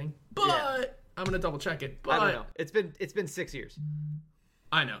at everything, but I'm gonna double check it. But I don't know. It's been 6 years.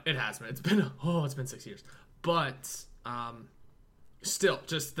 I know it has been. It's been 6 years. But still,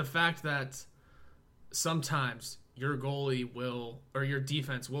 just the fact that sometimes your goalie will or your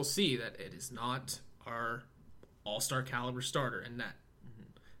defense will see that it is not our all-star caliber starter in net.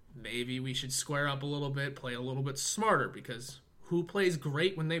 Maybe we should square up a little bit, play a little bit smarter, because who plays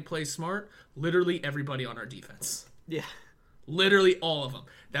great when they play smart? Literally everybody on our defense. Yeah. Literally all of them.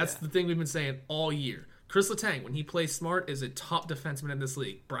 That's the thing we've been saying all year. Chris Letang, when he plays smart, is a top defenseman in this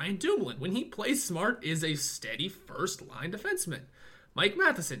league. Brian Dumoulin, when he plays smart, is a steady first-line defenseman. Mike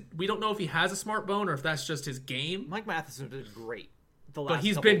Matheson, we don't know if he has a smart bone or if that's just his game. Mike Matheson did great the last but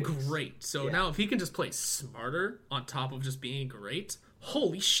he's couple been weeks. great. So Yeah. now if he can just play smarter on top of just being great,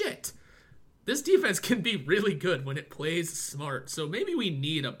 holy shit. This defense can be really good when it plays smart. So maybe we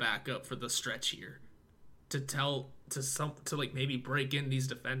need a backup for the stretch here to like maybe break in these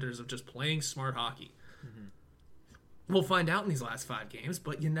defenders of just playing smart hockey. We'll find out in these last 5 games,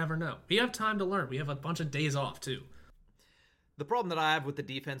 but you never know. We have time to learn. We have a bunch of days off too. The problem that I have with the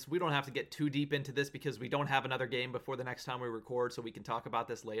defense, we don't have to get too deep into this because we don't have another game before the next time we record, so we can talk about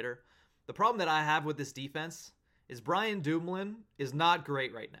this later. The problem that I have with this defense is Brian Dumoulin is not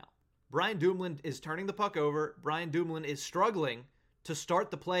great right now. Brian Dumoulin is turning the puck over. Brian Dumoulin is struggling to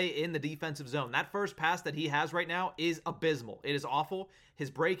start the play in the defensive zone. That first pass that he has right now is abysmal. It is awful. His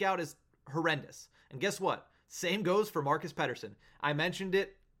breakout is horrendous. And guess what? Same goes for Marcus Pettersson. I mentioned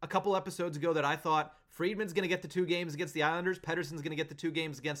it a couple episodes ago that I thought Friedman's going to get the 2 games against the Islanders. Pettersson's going to get the 2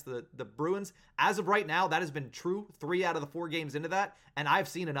 games against the Bruins. As of right now, that has been true 3 out of the 4 games into that, and I've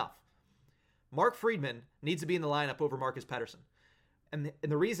seen enough. Mark Friedman needs to be in the lineup over Marcus Pettersson. And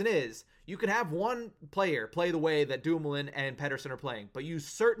the reason is, you can have one player play the way that Dumoulin and Pettersson are playing, but you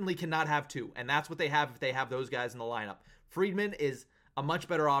certainly cannot have 2, and that's what they have if they have those guys in the lineup. Friedman is a much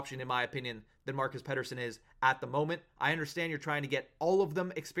better option, in my opinion, than Marcus Pettersson is at the moment. I understand you're trying to get all of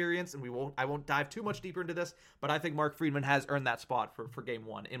them experience, and I won't dive too much deeper into this, but I think Mark Friedman has earned that spot for game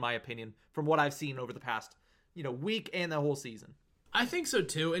 1, in my opinion, from what I've seen over the past week and the whole season. I think so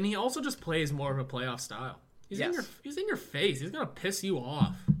too, and he also just plays more of a playoff style. He's in your face. He's going to piss you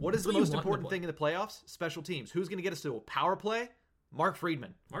off. What is the most important thing in the playoffs? Special teams. Who's going to get us to a power play? Mark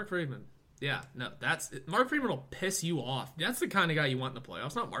Friedman. Mark Friedman. Yeah, no, Mark Friedman will piss you off. That's the kind of guy you want in the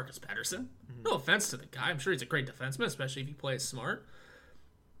playoffs, not Marcus Pettersson. No offense to the guy. I'm sure he's a great defenseman, especially if he plays smart.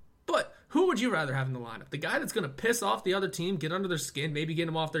 But who would you rather have in the lineup? The guy that's going to piss off the other team, get under their skin, maybe get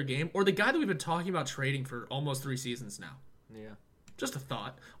them off their game, or the guy that we've been talking about trading for almost 3 seasons now? Yeah. Just a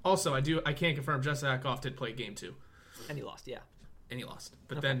thought. Also, I can't confirm Jesse Akoff did play game 2. And he lost, yeah.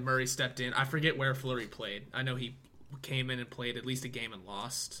 But then Murray stepped in. I forget where Fleury played. I know he came in and played at least a game and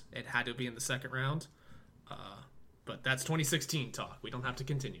lost. It had to be in the second round. But that's 2016 talk. We don't have to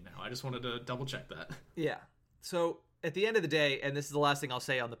continue now. I just wanted to double check that. Yeah. So at the end of the day, and this is the last thing I'll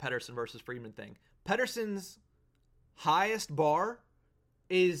say on the Pettersson versus Friedman thing, Pettersson's highest bar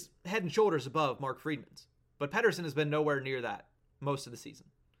is head and shoulders above Mark Friedman's. But Pettersson has been nowhere near that most of the season.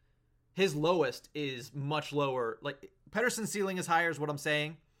 His lowest is much lower. Like, Pettersson's ceiling is higher is what I'm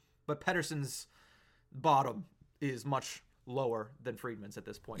saying, but Pettersson's bottom is much lower than Friedman's at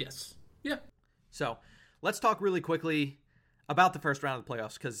this point. Yes. Yeah. So let's talk really quickly about the first round of the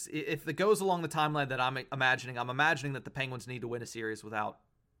playoffs, because if it goes along the timeline that I'm imagining that the Penguins need to win a series without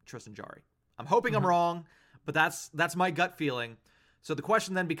Tristan Jarry. I'm hoping I'm wrong, but that's my gut feeling. So the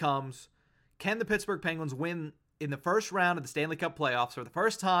question then becomes, can the Pittsburgh Penguins win in the first round of the Stanley Cup playoffs for the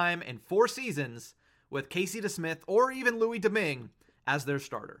first time in 4 seasons with Casey DeSmith or even Louis Domingue as their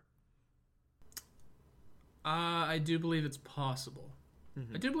starter? I do believe it's possible.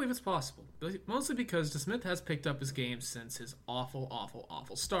 I do believe it's possible. Mostly because DeSmith has picked up his game since his awful, awful,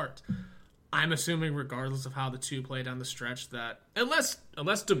 awful start. I'm assuming, regardless of how the two play down the stretch, that unless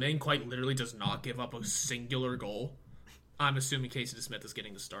Domingue quite literally does not give up a singular goal, I'm assuming Casey DeSmith is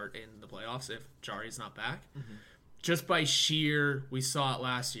getting the start in the playoffs if Jarry's not back. Just by sheer, we saw it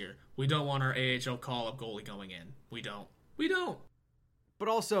last year, we don't want our AHL call-up goalie going in. We don't. But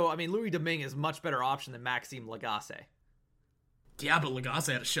also, I mean, Louis Domingue is a much better option than Maxime Lagacé. Yeah, but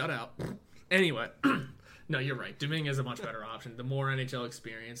Lagacé had a shutout. Anyway, no, you're right. Domingue is a much better option. The more NHL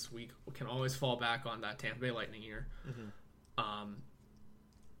experience, we can always fall back on that Tampa Bay Lightning year.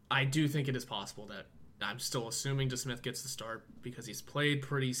 I do think it is possible that I'm still assuming DeSmith gets the start because he's played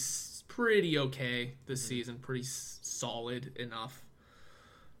pretty okay this season, pretty solid enough.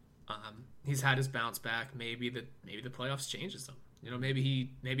 He's had his bounce back. Maybe the playoffs changes him. You know, maybe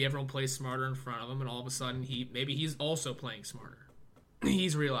everyone plays smarter in front of him, and all of a sudden he's also playing smarter.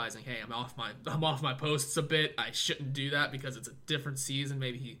 He's realizing, hey, I'm off my posts a bit. I shouldn't do that because it's a different season.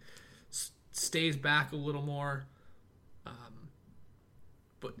 Maybe he stays back a little more.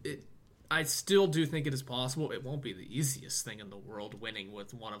 But I still do think it is possible. It won't be the easiest thing in the world winning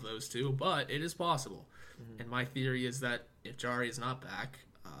with one of those two, but it is possible. And my theory is that if Jarry is not back,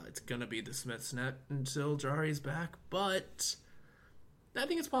 it's going to be the Smith's net until Jarry is back. But I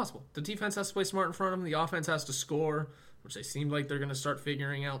think it's possible. The defense has to play smart in front of them. The offense has to score, which they seem like they're going to start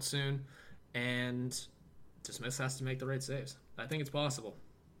figuring out soon. And DeSmith has to make the right saves. I think it's possible.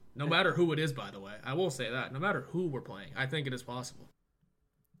 No matter who it is, by the way. I will say that. No matter who we're playing, I think it is possible.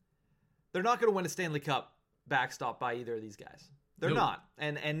 They're not going to win a Stanley Cup backstop by either of these guys. They're not.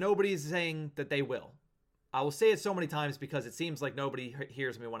 And nobody's saying that they will. I will say it so many times because it seems like nobody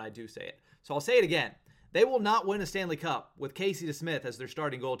hears me when I do say it. So I'll say it again. They will not win a Stanley Cup with Casey DeSmith as their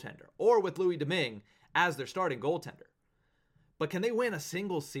starting goaltender or with Louis Domingue as their starting goaltender. But can they win a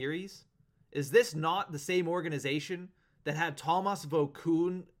single series? Is this not the same organization that had Thomas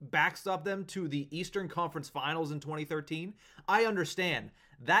Vokoun backstop them to the Eastern Conference Finals in 2013? I understand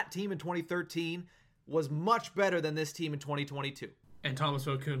that team in 2013 was much better than this team in 2022. And Thomas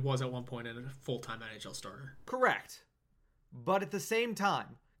Vokoun was at one point a full-time NHL starter. Correct. But at the same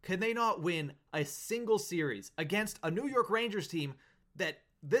time, can they not win a single series against a New York Rangers team that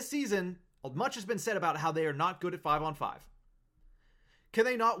this season, much has been said about how they are not good at 5-on-5? Can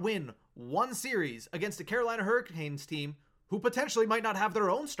they not win one series against a Carolina Hurricanes team who potentially might not have their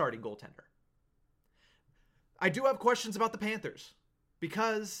own starting goaltender? I do have questions about the Panthers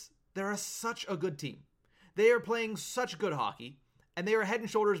because they're such a good team. They are playing such good hockey, and they are head and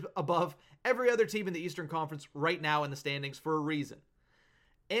shoulders above every other team in the Eastern Conference right now in the standings for a reason.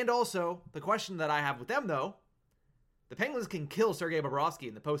 And also, the question that I have with them, though, the Penguins can kill Sergei Bobrovsky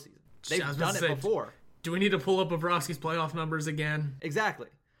in the postseason. They've done it before. Do we need to pull up Bobrovsky's playoff numbers again? Exactly.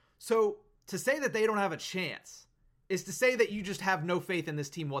 So, to say that they don't have a chance is to say that you just have no faith in this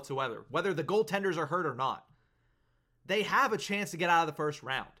team whatsoever, whether the goaltenders are hurt or not. They have a chance to get out of the first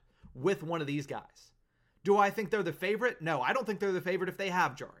round with one of these guys. Do I think they're the favorite? No, I don't think they're the favorite if they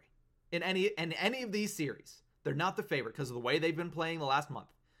have Jarry. In any of these series, they're not the favorite because of the way they've been playing the last month.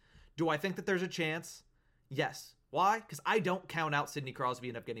 Do I think that there's a chance? Yes. Why? Because I don't count out Sidney Crosby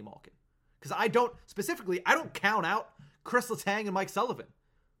and Evgeny Malkin. Because I don't count out Chris Letang and Mike Sullivan.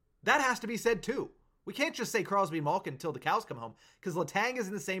 That has to be said too. We can't just say Crosby and Malkin until the cows come home, because Letang is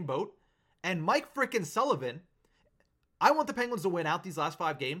in the same boat, and Mike frickin' Sullivan. I want the Penguins to win out these last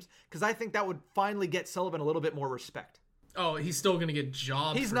 5 games, because I think that would finally get Sullivan a little bit more respect. Oh, he's still going to get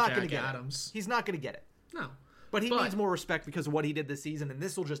jobbed for Jack Adams. He's not going to get it. No. But he needs more respect because of what he did this season, and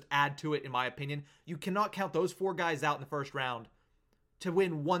this will just add to it, in my opinion. You cannot count those 4 guys out in the first round to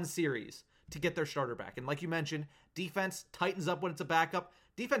win one series to get their starter back. And like you mentioned, defense tightens up when it's a backup.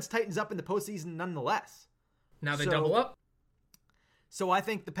 Defense tightens up in the postseason nonetheless. Now they double up? So I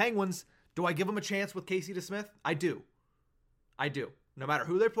think the Penguins, do I give them a chance with Casey DeSmith? I do. No matter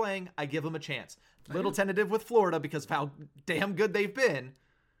who they're playing, I give them a chance. Little tentative with Florida because of how damn good they've been.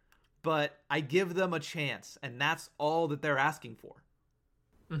 But I give them a chance, and that's all that they're asking for.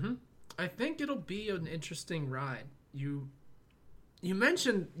 Mm-hmm. I think it'll be an interesting ride. You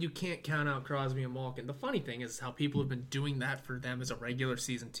mentioned you can't count out Crosby and Malkin. The funny thing is how people have been doing that for them as a regular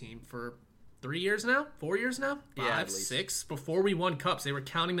season team for 3 years now? 4 years now? 5, 6? Before we won cups, they were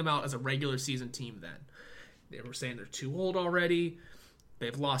counting them out as a regular season team then. They were saying they're too old already.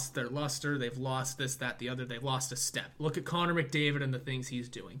 They've lost their luster. They've lost this, that, the other. They've lost a step. Look at Connor McDavid and the things he's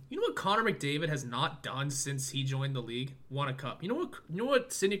doing. You know what Connor McDavid has not done since he joined the league? Won a cup. You know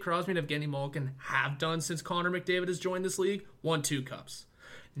what Sidney Crosby and Evgeny Malkin have done since Connor McDavid has joined this league? Won 2 cups.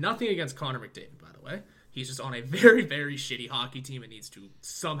 Nothing against Connor McDavid, by the way. He's just on a very, very shitty hockey team and needs to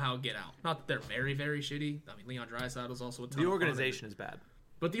somehow get out. Not that they're very, very shitty. I mean, Leon Draisaitl is also a ton. The organization is bad.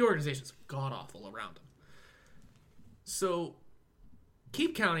 But the organization's god-awful around him. So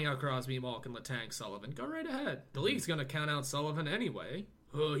keep counting out Crosby, Malkin, Letang, Sullivan. Go right ahead. The league's going to count out Sullivan anyway.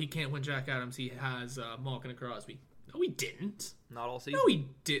 Oh, he can't win Jack Adams. He has Malkin and Crosby. No, he didn't. Not all season. No, he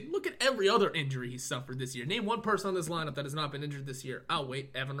didn't. Look at every other injury he suffered this year. Name one person on this lineup that has not been injured this year. Oh,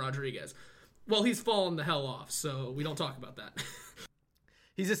 wait, Evan Rodriguez. Well, he's fallen the hell off, so we don't talk about that.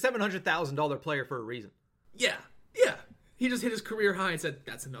 He's a $700,000 player for a reason. Yeah. He just hit his career high and said,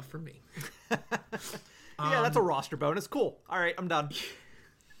 that's enough for me. Yeah, that's a roster bonus. Cool. All right, I'm done.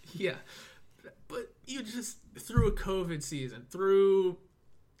 Yeah. But you just, through a COVID season, through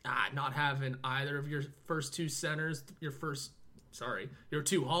not having either of your first 2 centers, your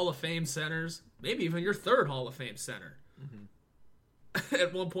 2 Hall of Fame centers, maybe even your 3rd Hall of Fame center. Mm-hmm.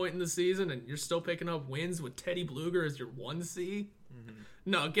 At one point in the season, and you're still picking up wins with Teddy Bluger as your 1C. Mm-hmm.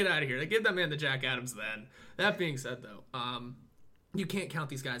 No, get out of here. Give that man the Jack Adams then. That being said, though, you can't count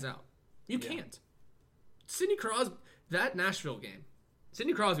these guys out. You can't. Sidney Crosby, that Nashville game,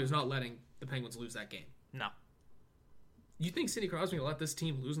 Sidney Crosby was not letting the Penguins lose that game. No. You think Sidney Crosby will let this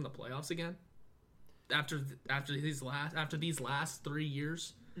team lose in the playoffs again? After these last 3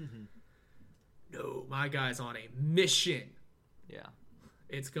 years? Mm-hmm. No, my guy's on a mission. Yeah.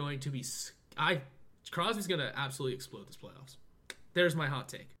 It's going to be... Crosby's going to absolutely explode this playoffs. There's my hot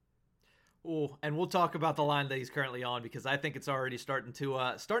take. Ooh, and we'll talk about the line that he's currently on because I think it's already starting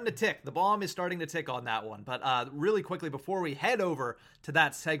to tick. The bomb is starting to tick on that one. But really quickly, before we head over to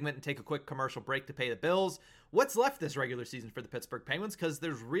that segment and take a quick commercial break to pay the bills, what's left this regular season for the Pittsburgh Penguins? Because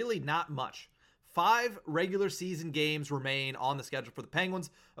there's really not much. 5 regular season games remain on the schedule for the Penguins.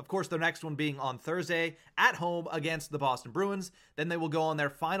 Of course, their next one being on Thursday at home against the Boston Bruins. Then they will go on their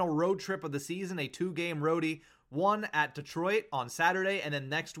final road trip of the season, a 2-game roadie, one at Detroit on Saturday, and then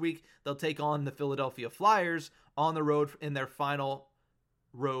next week they'll take on the Philadelphia Flyers on the road in their final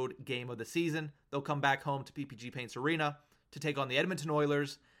road game of the season. They'll come back home to PPG Paints Arena to take on the Edmonton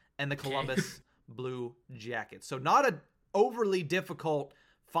Oilers and the Columbus Blue Jackets. So not an overly difficult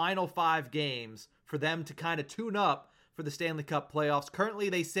final 5 games for them to kind of tune up for the Stanley Cup playoffs. Currently,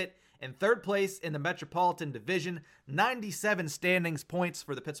 they sit in 3rd place in the Metropolitan Division, 97 standings points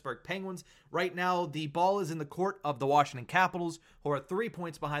for the Pittsburgh Penguins. Right now, the ball is in the court of the Washington Capitals, who are 3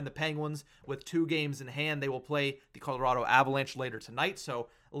 points behind the Penguins with 2 games in hand. They will play the Colorado Avalanche later tonight, so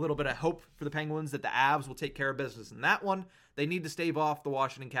a little bit of hope for the Penguins that the Avs will take care of business in that one. They need to stave off the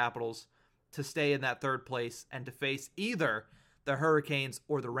Washington Capitals to stay in that 3rd place and to face either the Hurricanes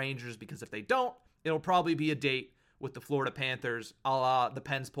or the Rangers, because if they don't, it'll probably be a date with the Florida Panthers, a la the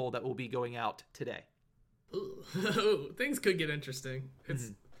Pens poll that will be going out today. Ooh. Things could get interesting.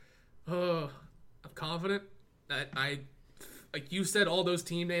 It's, I'm confident. I like you said all those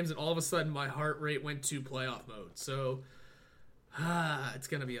team names, and all of a sudden my heart rate went to playoff mode. So, it's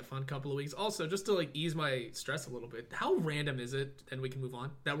gonna be a fun couple of weeks. Also, just to like ease my stress a little bit, how random is it? And we can move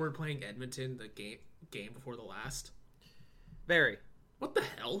on. That we're playing Edmonton the game before the last. Very. What the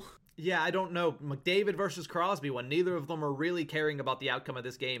hell? Yeah, I don't know. McDavid versus Crosby, when neither of them are really caring about the outcome of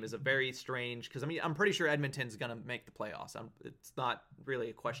this game, is a very strange, because I mean, I'm pretty sure Edmonton's going to make the playoffs. It's not really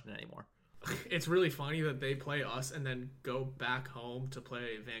a question anymore. It's really funny that they play us and then go back home to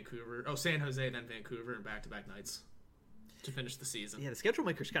play Vancouver. Oh, San Jose, then Vancouver, and back-to-back nights to finish the season. Yeah, the schedule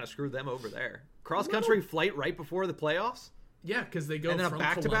makers kind of screwed them over there. Cross-country flight right before the playoffs? Yeah, because they go and then from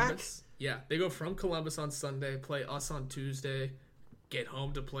Columbus. Yeah, they go from Columbus on Sunday, play us on Tuesday, get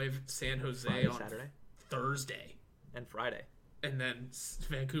home to play San Jose Friday, on Saturday, Thursday, and Friday, and then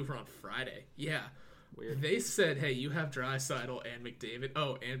Vancouver on Friday. Yeah, weird. They said, "Hey, you have Draisaitl and McDavid.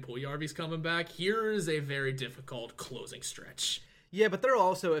 Oh, and Puljujarvi's coming back. Here is a very difficult closing stretch." Yeah, but they're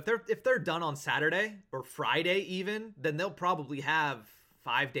also if they're done on Saturday or Friday even, then they'll probably have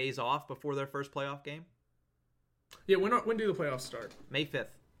 5 days off before their first playoff game. Yeah, when do the playoffs start? May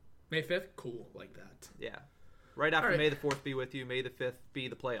 5th. May 5th? Cool, like that. Yeah. Right after right. May the 4th be with you, May the 5th be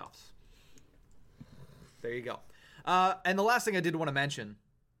the playoffs. There you go. And the last thing I did want to mention,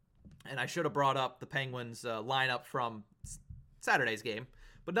 and I should have brought up the Penguins lineup from Saturday's game,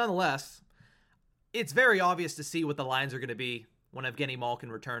 but nonetheless, it's very obvious to see what the lines are going to be when Evgeny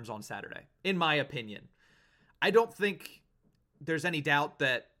Malkin returns on Saturday, in my opinion. I don't think there's any doubt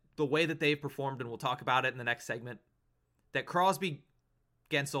that the way that they've performed, and we'll talk about it in the next segment, that Crosby,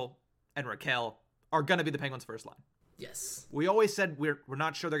 Gensel, and Raquel are going to be the Penguins' first line. Yes. We always said we're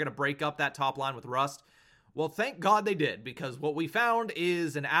not sure they're going to break up that top line with Rust. Well, thank God they did, because what we found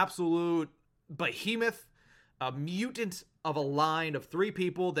is an absolute behemoth, a mutant of a line of 3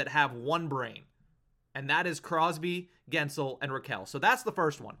 people that have one brain. And that is Crosby, Gensel, and Raquel. So that's the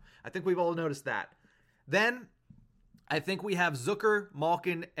first one. I think we've all noticed that. Then I think we have Zucker,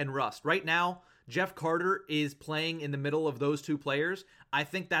 Malkin, and Rust. Right now, Jeff Carter is playing in the middle of those 2 players. I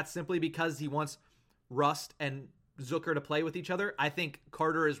think that's simply because he wants Rust and Zucker to play with each other. I think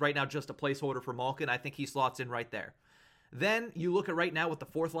Carter is right now just a placeholder for Malkin. I think he slots in right there. Then you look at right now what the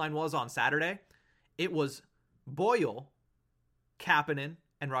 4th line was on Saturday. It was Boyle, Kapanen,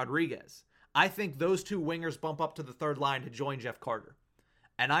 and Rodriguez. I think those 2 wingers bump up to the 3rd line to join Jeff Carter.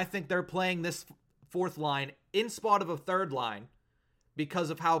 And I think they're playing this 4th line in spot of a 3rd line because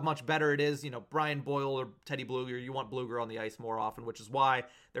of how much better it is. You know, Brian Boyle or Teddy Bluger, you want Bluger on the ice more often, which is why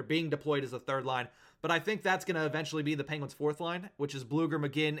they're being deployed as a 3rd line. But I think that's going to eventually be the Penguins' 4th line, which is Bluger,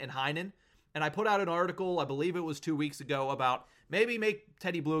 McGinn, and Heinen. And I put out an article, I believe it was 2 weeks ago, about maybe make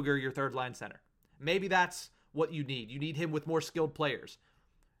Teddy Bluger your 3rd line center. Maybe that's what you need. You need him with more skilled players.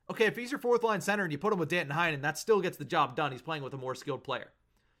 Okay, if he's your 4th line center and you put him with Danton Heinen, that still gets the job done. He's playing with a more skilled player.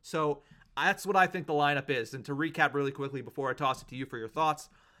 So that's what I think the lineup is. And to recap really quickly before I toss it to you for your thoughts,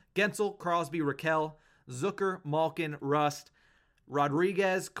 Gensel, Crosby, Raquel, Zucker, Malkin, Rust,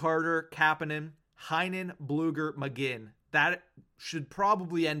 Rodriguez, Carter, Kapanen, Heinen, Bluger, McGinn. That should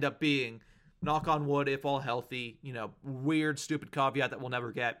probably end up being, knock on wood, if all healthy, weird, stupid caveat that we'll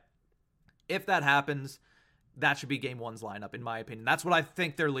never get. If that happens, that should be Game 1's lineup, in my opinion. That's what I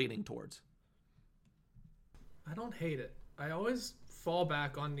think they're leaning towards. I don't hate it. I always fall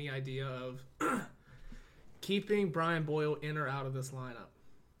back on the idea of keeping Brian Boyle in or out of this lineup.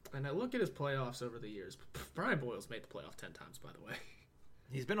 And I look at his playoffs over the years. Brian Boyle's made the playoff 10 times, by the way.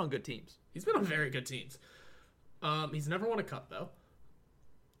 He's been on good teams. He's been on very good teams. He's never won a cup, though.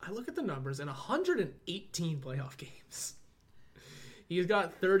 I look at the numbers in 118 playoff games. He's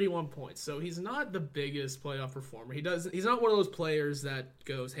got 31 points, so he's not the biggest playoff performer. He's not one of those players that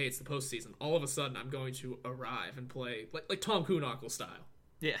goes, "Hey, it's the postseason. All of a sudden, I'm going to arrive and play like Tom Kuhnhackl style."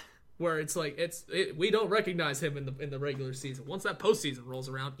 Yeah. Where it's like we don't recognize him in the regular season. Once that postseason rolls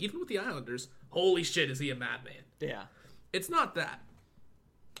around, even with the Islanders, holy shit, is he a madman? Yeah. It's not that,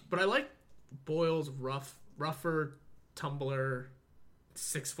 but I like Boyle's rougher, tumbler,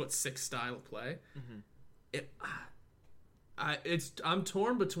 6'6" style of play. I'm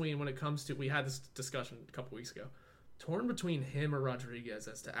torn between when it comes to, we had this discussion a couple weeks ago, torn between him or Rodriguez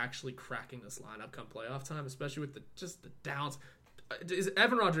as to actually cracking this lineup come playoff time, especially with the downs.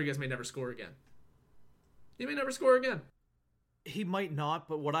 Evan Rodriguez may never score again. He may never score again. He might not,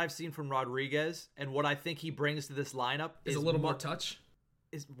 but what I've seen from Rodriguez and what I think he brings to this lineup is a little more touch.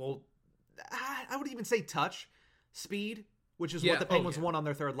 I would even say touch, speed, which is what the Penguins want on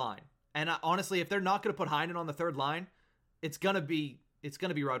their third line. And honestly, if they're not going to put Heinen on the third line, it's gonna be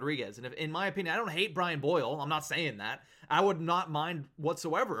Rodriguez. And in my opinion, I don't hate Brian Boyle. I'm not saying that. I would not mind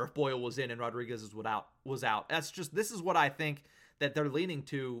whatsoever if Boyle was in and Rodriguez was out. This is what I think that they're leaning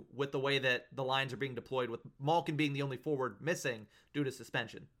to with the way that the lines are being deployed, with Malkin being the only forward missing due to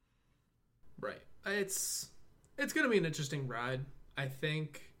suspension. Right. It's gonna be an interesting ride. I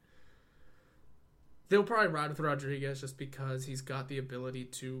think they'll probably ride with Rodriguez just because he's got the ability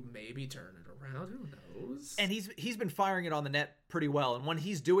to maybe turn it around. Who knows? And he's been firing it on the net pretty well. And when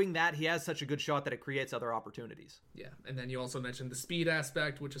he's doing that, he has such a good shot that it creates other opportunities. Yeah. And then you also mentioned the speed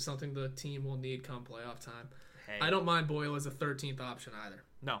aspect, which is something the team will need come playoff time. Hey. I don't mind Boyle as a 13th option either.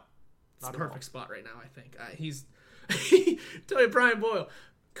 No. It's the perfect spot right now, I think. Tell you, Brian Boyle,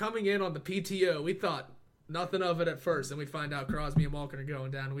 coming in on the PTO, we thought nothing of it at first, and we find out Crosby and Malkin are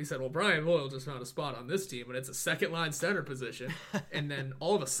going down, and we said, well, Brian Boyle just found a spot on this team, and it's a second-line center position. And then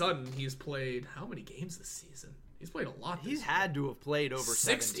all of a sudden, he's played how many games this season? He's played a lot this He's year. had to have played over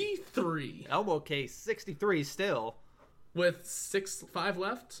 63. Oh, okay, 63 still. With 5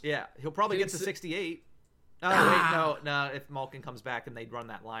 left? Yeah, he'll probably get to 68. Oh, wait, no, if Malkin comes back and they'd run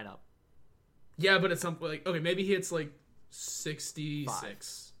that lineup. Yeah, but it's something like, okay, maybe he hits like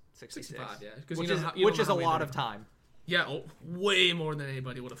 66. 65, yeah. Which is a lot of time. Yeah, way more than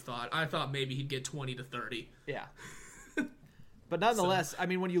anybody would have thought. I thought maybe he'd get 20 to 30. Yeah. But nonetheless, I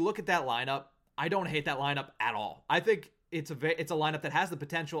mean, when you look at that lineup, I don't hate that lineup at all. I think it's a lineup that has the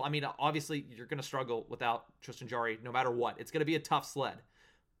potential. I mean, obviously, you're going to struggle without Tristan Jarry no matter what. It's going to be a tough sled.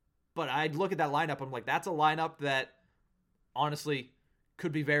 But I'd look at that lineup, I'm like, that's a lineup that, honestly,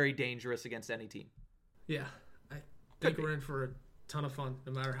 could be very dangerous against any team. Yeah, I think we're in for a ton of fun,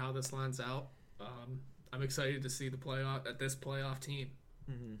 no matter how this lines out. I'm excited to see this playoff team.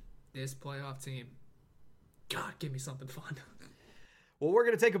 Mm-hmm. This playoff team. God, give me something fun. Well, we're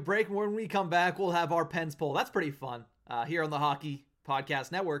going to take a break, and when we come back, we'll have our Pens poll. That's pretty fun. Here on the Hockey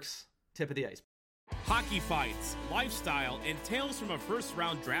Podcast Network's Tip of the Ice. Hockey fights, lifestyle, and tales from a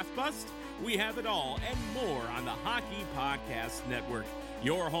first-round draft bust? We have it all and more on the Hockey Podcast Network,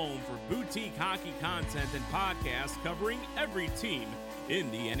 your home for boutique hockey content and podcasts covering every team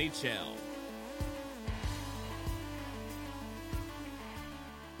in the NHL.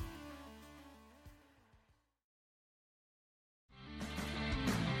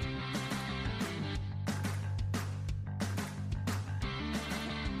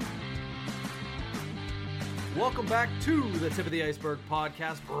 Welcome back to the Tip of the Iceberg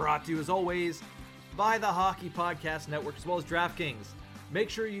podcast, brought to you as always by the Hockey Podcast Network as well as DraftKings. Make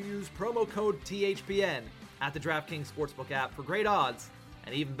sure you use promo code THPN at the DraftKings Sportsbook app for great odds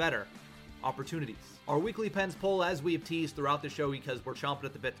and even better opportunities. Our weekly Pens poll, as we have teased throughout the show because we're chomping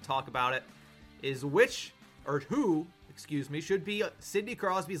at the bit to talk about it, is who should be Sidney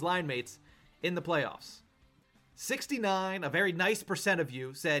Crosby's line mates in the playoffs. 69, a very nice percent of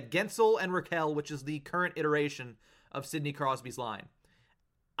you, said Guentzel and Rakell, which is the current iteration of Sidney Crosby's line.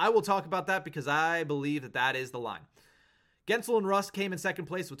 I will talk about that because I believe that is the line. Guentzel and Rust came in second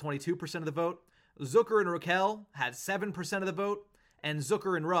place with 22% of the vote. Zucker and Rakell had 7% of the vote, and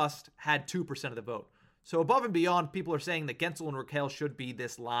Zucker and Rust had 2% of the vote. So above and beyond, people are saying that Guentzel and Rakell should be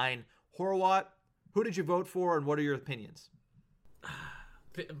this line. Horwat, who did you vote for, and what are your opinions?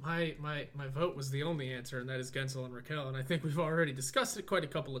 My vote was the only answer, and that is Guentzel and Rakell, and I think we've already discussed it quite a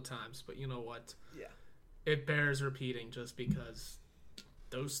couple of times, but you know what? Yeah. It bears repeating just because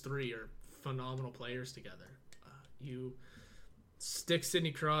those three are phenomenal players together. You stick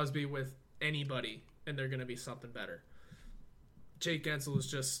Sidney Crosby with anybody, and they're going to be something better. Jake Guentzel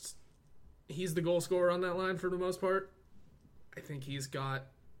is he's the goal scorer on that line for the most part. I think he's got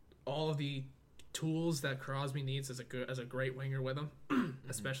all of the tools that Crosby needs as a great winger with him,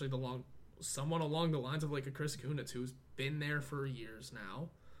 especially someone along the lines of like a Chris Kunitz, who's been there for years now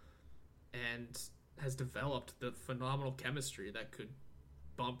and has developed the phenomenal chemistry that could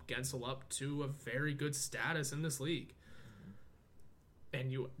bump Gensel up to a very good status in this league.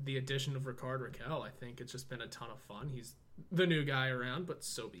 And the addition of Rickard Rakell, I think it's just been a ton of fun. He's the new guy around, but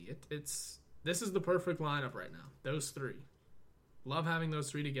so be it. This is the perfect lineup right now. Those three. Love having those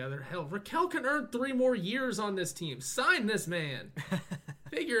three together. Hell, Rakell can earn 3 more years on this team. Sign this man.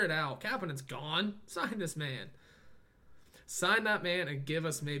 Figure it out. Kapanen's gone. Sign this man. Sign that man and give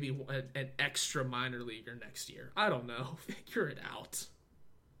us maybe an extra minor leaguer next year. I don't know. Figure it out.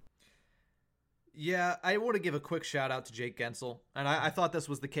 Yeah, I want to give a quick shout out to Jake Gensel. And I thought this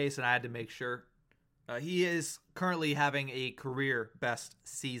was the case, and I had to make sure. He is currently having a career best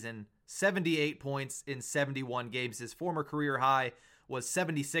season. 78 points in 71 games. His former career high was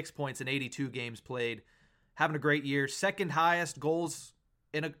 76 points in 82 games played. Having a great year. Second highest goals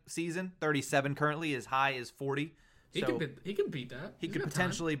in a season. 37 currently. His high is 40. He can beat that. He could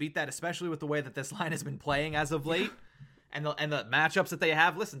potentially beat that, especially with the way that this line has been playing as of late. And the matchups that they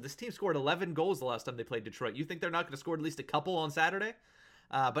have. Listen, this team scored 11 goals the last time they played Detroit. You think they're not going to score at least a couple on Saturday?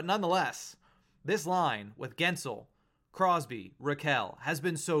 But nonetheless, this line with Gensel, Crosby, Rakell has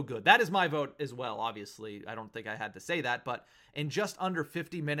been so good. That is my vote as well, obviously. I don't think I had to say that. But in just under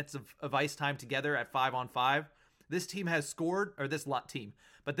 50 minutes of ice time together at 5-on-5, this team has scored, or this team,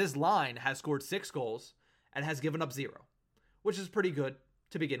 but this line has scored 6 goals and has given up 0, which is pretty good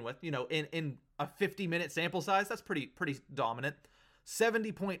to begin with. You know, in a 50-minute sample size, that's pretty dominant.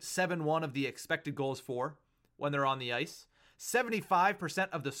 70.71 of the expected goals for when they're on the ice. 75%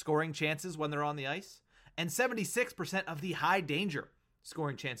 of the scoring chances when they're on the ice. And 76% of the high danger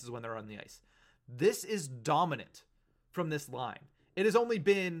scoring chances when they're on the ice. This is dominant from this line. It has only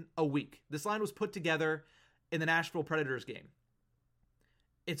been a week. This line was put together in the Nashville Predators game.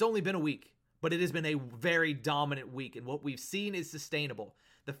 It's only been a week, but it has been a very dominant week. And what we've seen is sustainable.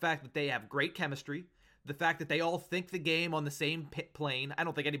 The fact that they have great chemistry, the fact that they all think the game on the same plane. I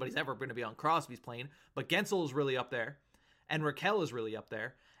don't think anybody's ever going to be on Crosby's plane, but Gensel is really up there, and Rakell is really up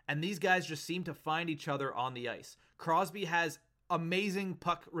there. And these guys just seem to find each other on the ice. Crosby has amazing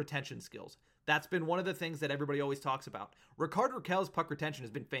puck retention skills. That's been one of the things that everybody always talks about. Rickard Rakell's puck retention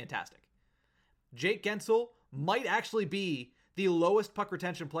has been fantastic. Jake Gensel might actually be the lowest puck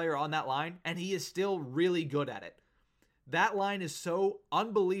retention player on that line, and he is still really good at it. That line is so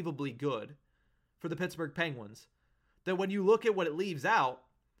unbelievably good for the Pittsburgh Penguins that when you look at what it leaves out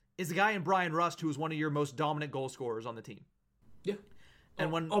is a guy in Brian Rust who is one of your most dominant goal scorers on the team. Yeah.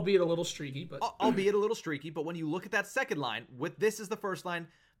 And albeit a little streaky, but when you look at that second line, with this as the first line,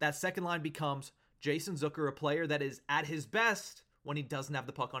 that second line becomes Jason Zucker, a player that is at his best when he doesn't have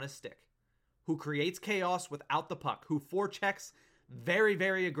the puck on his stick, who creates chaos without the puck, who forechecks very,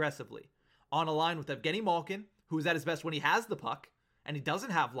 very aggressively on a line with Evgeny Malkin, who is at his best when he has the puck, and he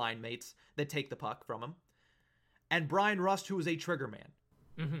doesn't have line mates that take the puck from him, and Brian Rust, who is a trigger man.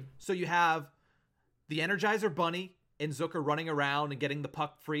 Mm-hmm. So you have the Energizer Bunny and Zucker running around and getting the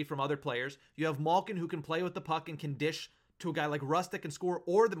puck free from other players. You have Malkin, who can play with the puck and can dish to a guy like Rust that can score,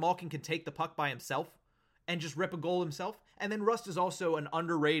 or the Malkin can take the puck by himself and just rip a goal himself. And then Rust is also an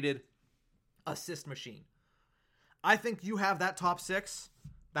underrated assist machine. I think you have that top 6.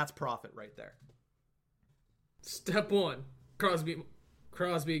 That's profit right there. Step 1, Crosby,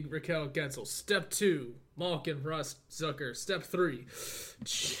 Rakell, Gensel. Step 2, Malkin, Rust, Zucker. Step 3,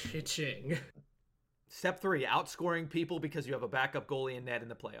 Ching. Step 3, outscoring people because you have a backup goalie in net in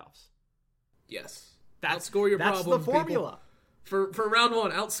the playoffs. Yes. Outscore your problems, that's the formula. For round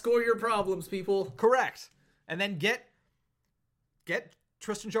 1, outscore your problems, people. Correct. And then get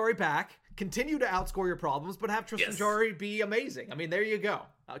Tristan Jarry back, continue to outscore your problems, but have Tristan Jarry be amazing. I mean, there you go.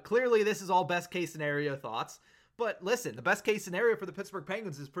 Clearly, this is all best case scenario thoughts. But listen, the best case scenario for the Pittsburgh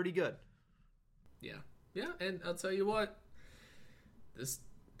Penguins is pretty good. Yeah. Yeah, and I'll tell you what. The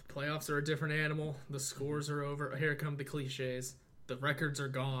playoffs are a different animal. The scores are over. Here come the cliches. The records are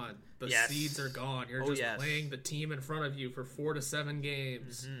gone. The seeds are gone. You're just playing the team in front of you for 4 to 7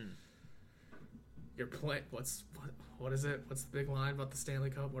 games. Mm-hmm. You're playing. What is it? What's the big line about the Stanley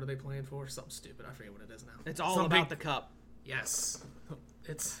Cup? What are they playing for? Something stupid. I forget what it is now. It's all about the cup. Yes.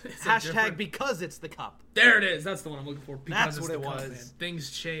 It's hashtag because it's the cup. There it is. That's the one I'm looking for. Because That's what it was. Man.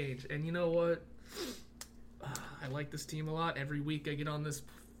 Things change, and you know what? I like this team a lot. Every week I get on this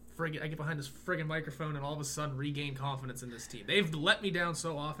I get behind this friggin' microphone and all of a sudden regain confidence in this team. They've let me down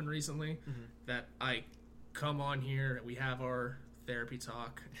so often recently that I come on here and we have our therapy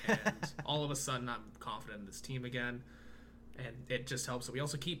talk, and all of a sudden I'm confident in this team again. And it just helps that we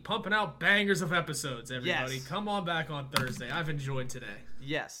also keep pumping out bangers of episodes, everybody. Yes. Come on back on Thursday. I've enjoyed today.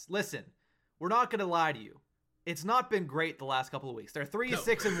 Yes. Listen, we're not going to lie to you. It's not been great the last couple of weeks. They're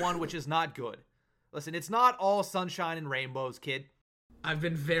 3-6-1, which is not good. Listen, it's not all sunshine and rainbows, kid. I've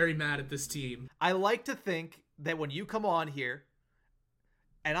been very mad at this team. I like to think that when you come on here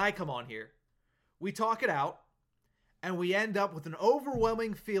and I come on here, we talk it out and we end up with an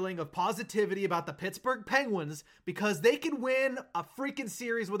overwhelming feeling of positivity about the Pittsburgh Penguins because they can win a freaking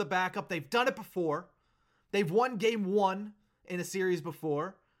series with a backup. They've done it before. They've won game 1 in a series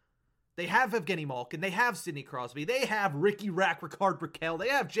before. They have Evgeny Malkin. They have Sidney Crosby. They have Ricky Rack, Ricard Raquel. They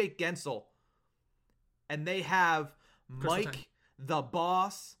have Jake Gensel. And they have Mike the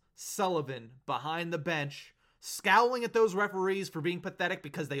Boss Sullivan behind the bench, scowling at those referees for being pathetic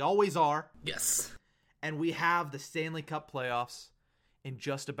because they always are. Yes. And we have the Stanley Cup playoffs in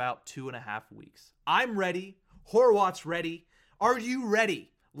just about 2.5 weeks. I'm ready. Horwat's ready. Are you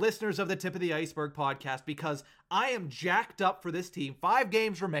ready, listeners of the Tip of the Iceberg podcast? Because I am jacked up for this team. 5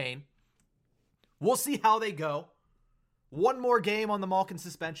 games remain. We'll see how they go. 1 more game on the Malkin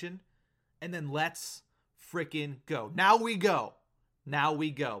suspension. And then let's freaking go. Now we go.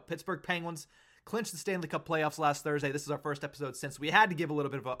 Pittsburgh Penguins clinched the Stanley Cup playoffs last Thursday. This is our first episode since we had to give a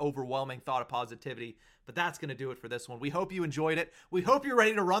little bit of an overwhelming thought of positivity, but that's going to do it for this one. We hope you enjoyed it. We hope you're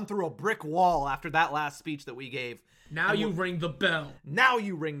ready to run through a brick wall after that last speech that we gave. Now you ring the bell. Now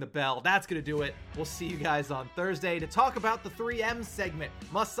you ring the bell. That's going to do it. We'll see you guys on Thursday to talk about the 3M segment.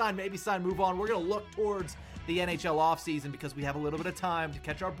 Must sign, maybe sign, move on. We're going to look towards the NHL offseason because we have a little bit of time to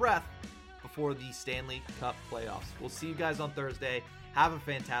catch our breath before the Stanley Cup playoffs. We'll see you guys on Thursday. Have a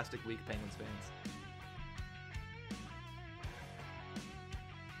fantastic week, Penguins fans.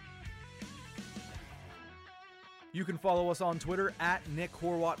 You can follow us on Twitter at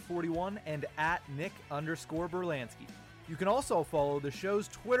NickHorwat41 and at Nick_Berlansky. You can also follow the show's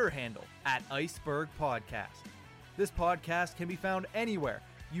Twitter handle at Iceberg Podcast. This podcast can be found anywhere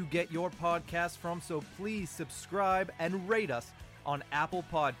you get your podcasts from, so please subscribe and rate us on Apple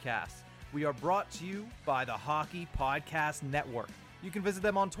Podcasts. We are brought to you by the Hockey Podcast Network. You can visit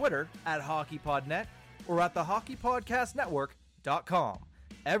them on Twitter at HockeyPodNet or at thehockeypodcastnetwork.com.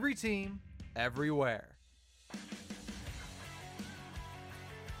 Every team, everywhere.